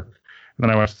jerk. And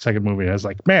then I watched the second movie, and I was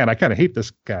like, man, I kind of hate this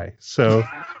guy. So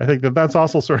I think that's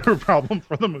also sort of a problem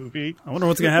for the movie. I wonder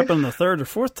what's going to happen the third or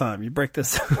fourth time you break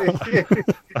this.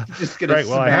 Just going to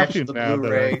smash the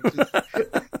Blu-ray.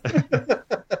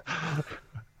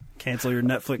 Cancel your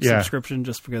Netflix subscription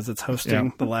just because it's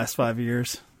hosting the last 5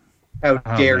 years. How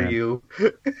dare you?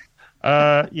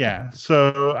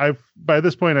 So by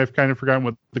this point I've kind of forgotten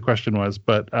what the question was,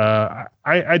 but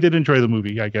I did enjoy the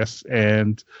movie, I guess.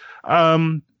 And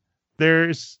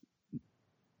there's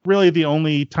really the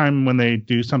only time when they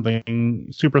do something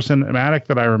super cinematic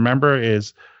that I remember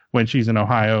is when she's in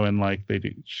Ohio and like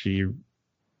she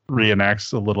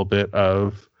reenacts a little bit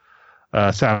of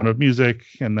Sound of Music,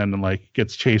 and then like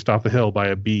gets chased off the hill by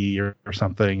a bee or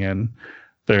something, and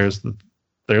there's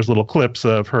little clips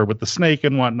of her with the snake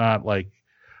and whatnot, like,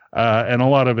 and a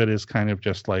lot of it is kind of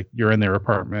just like you're in their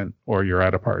apartment or you're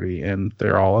at a party and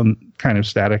they're all kind of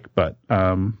static, but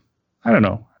I don't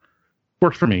know,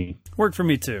 worked for me. Worked for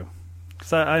me too,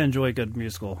 because I enjoy a good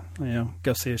musical.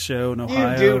 Go see a show in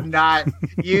Ohio.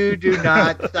 You do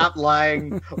not stop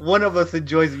lying. One of us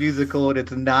enjoys musical, and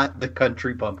it's not the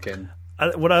Country Bumpkin.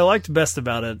 What I liked best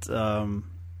about it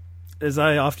is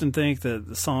I often think that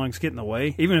the songs get in the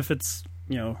way, even if it's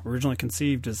originally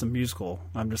conceived as a musical.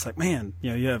 I'm just like, man,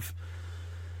 you have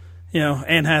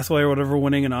Anne Hathaway or whatever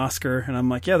winning an Oscar, and I'm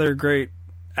like, yeah, they're a great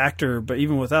actor, but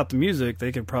even without the music,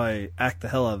 they could probably act the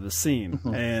hell out of the scene.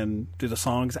 Mm-hmm. And do the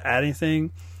songs add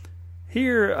anything?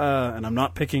 Here, and I'm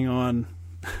not picking on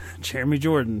Jeremy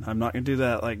Jordan. I'm not going to do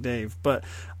that like Dave, but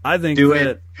I think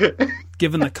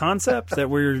given the concept that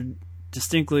we're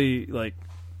distinctly like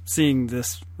seeing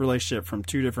this relationship from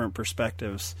two different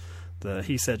perspectives, the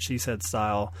he said she said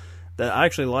style, that I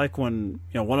actually like when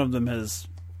one of them has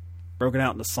broken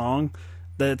out into song,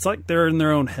 that it's like they're in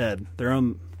their own head, they're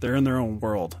in their own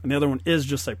world, and the other one is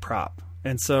just a prop.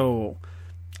 And so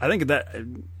I think that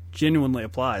genuinely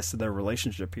applies to their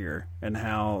relationship here, and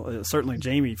how certainly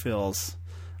Jamie feels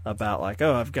about like,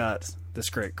 oh, I've got this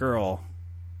great girl,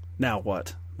 now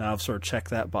what? Now I've sort of checked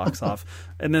that box off.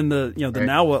 And then the Right.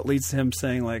 now what leads to him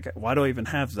saying like, why do I even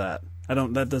have that?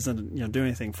 That doesn't do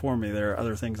anything for me. There are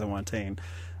other things I want to attain.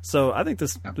 So I think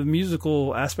the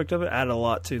musical aspect of it added a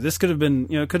lot too. This could have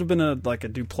been, it could have been a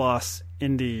Duplass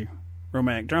indie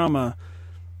romantic drama,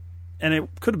 and it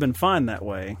could have been fine that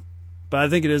way. But I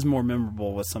think it is more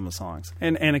memorable with some of the songs.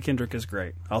 And Anna Kendrick is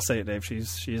great. I'll say it, Dave. She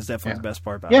is definitely the best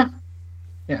part about it.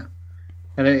 Yeah.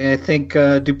 And I think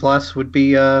Duplass would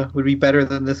be better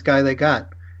than this guy they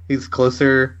got. He's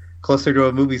closer to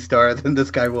a movie star than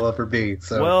this guy will ever be.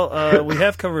 So well, we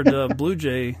have covered Blue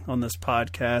Jay on this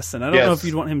podcast, and I don't know if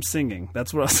you'd want him singing.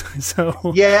 That's what I was saying.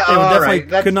 So yeah, it would all definitely right.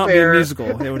 That's could not fair. be a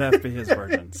musical. It would have to be his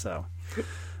version. So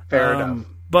fair enough.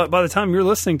 But by the time you're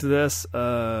listening to this,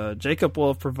 Jacob will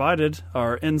have provided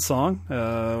our end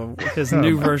song, his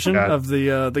new version of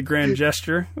the Grand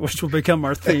Gesture, which will become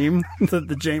our theme,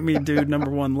 the Jamie Dude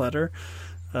 #1 letter.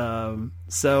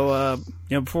 So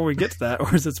before we get to that,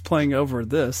 or as it's playing over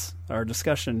our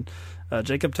discussion,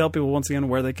 Jacob, tell people once again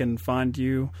where they can find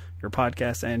you, your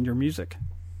podcast, and your music.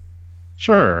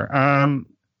 Sure.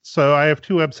 So I have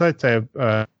two websites. I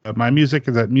have my music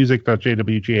is at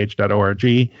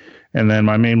music.jwgh.org. And then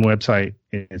my main website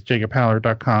is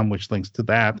jacobhaller.com, which links to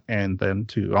that and then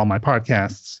to all my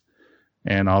podcasts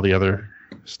and all the other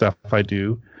stuff I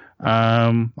do.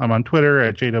 I'm on Twitter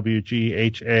at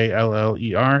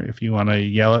JWGHALLER if you want to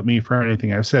yell at me for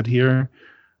anything I've said here,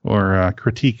 or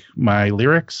critique my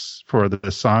lyrics for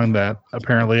the song that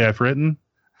apparently I've written.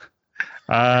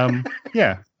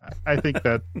 Yeah, I think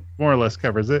that more or less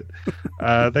covers it.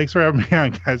 Thanks for having me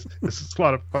on, guys. This is a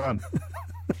lot of fun.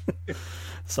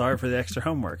 Sorry for the extra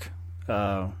homework.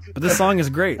 But this song is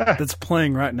great. It's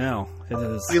playing right now. It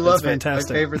is. We love it's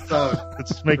fantastic. My favorite song.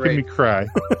 It's making me cry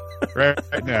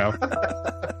right now.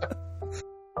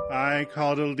 I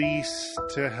called Elise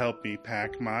to help me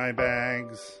pack my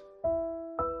bags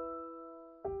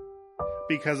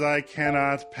because I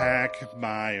cannot pack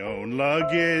my own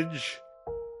luggage.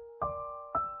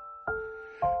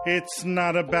 It's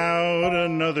not about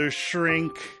another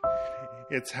shrink.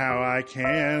 It's how I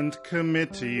can't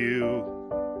commit to you.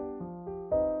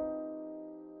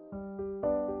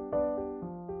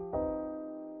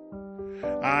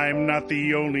 I'm not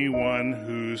the only one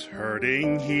who's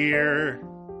hurting here.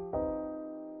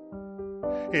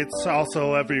 It's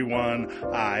also everyone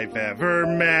I've ever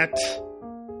met.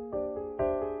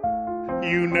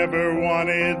 You never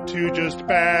wanted to just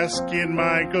bask in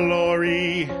my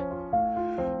glory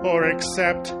or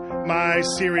accept my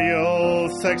serial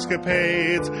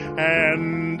sexcapades,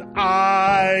 and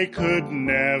I could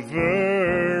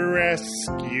never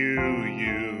rescue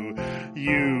you.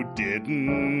 You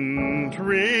didn't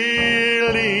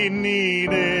really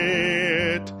need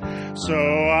it, so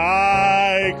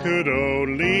I could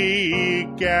only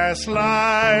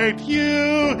gaslight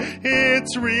you.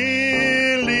 It's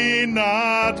really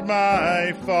not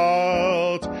my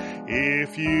fault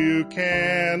if you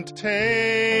can't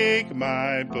take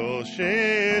my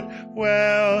bullshit.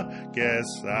 Well,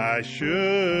 guess I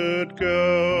should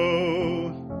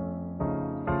go.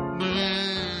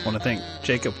 I want to thank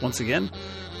Jacob once again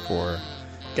for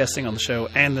guesting on the show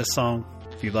and this song.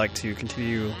 If you'd like to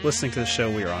continue listening to the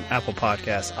show, we are on Apple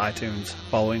Podcasts, iTunes,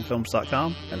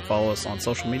 followingfilms.com, and follow us on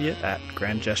social media at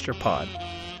Grand Gesture Pod.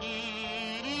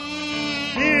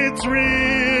 It's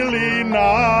really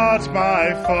not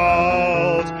my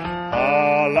fault.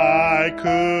 All I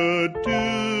could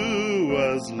do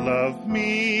was love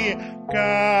me.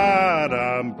 God,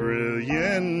 I'm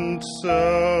brilliant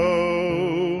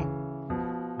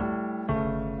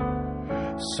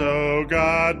so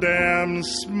goddamn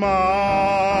smart.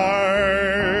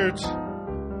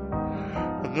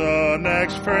 The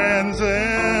next friend's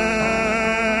in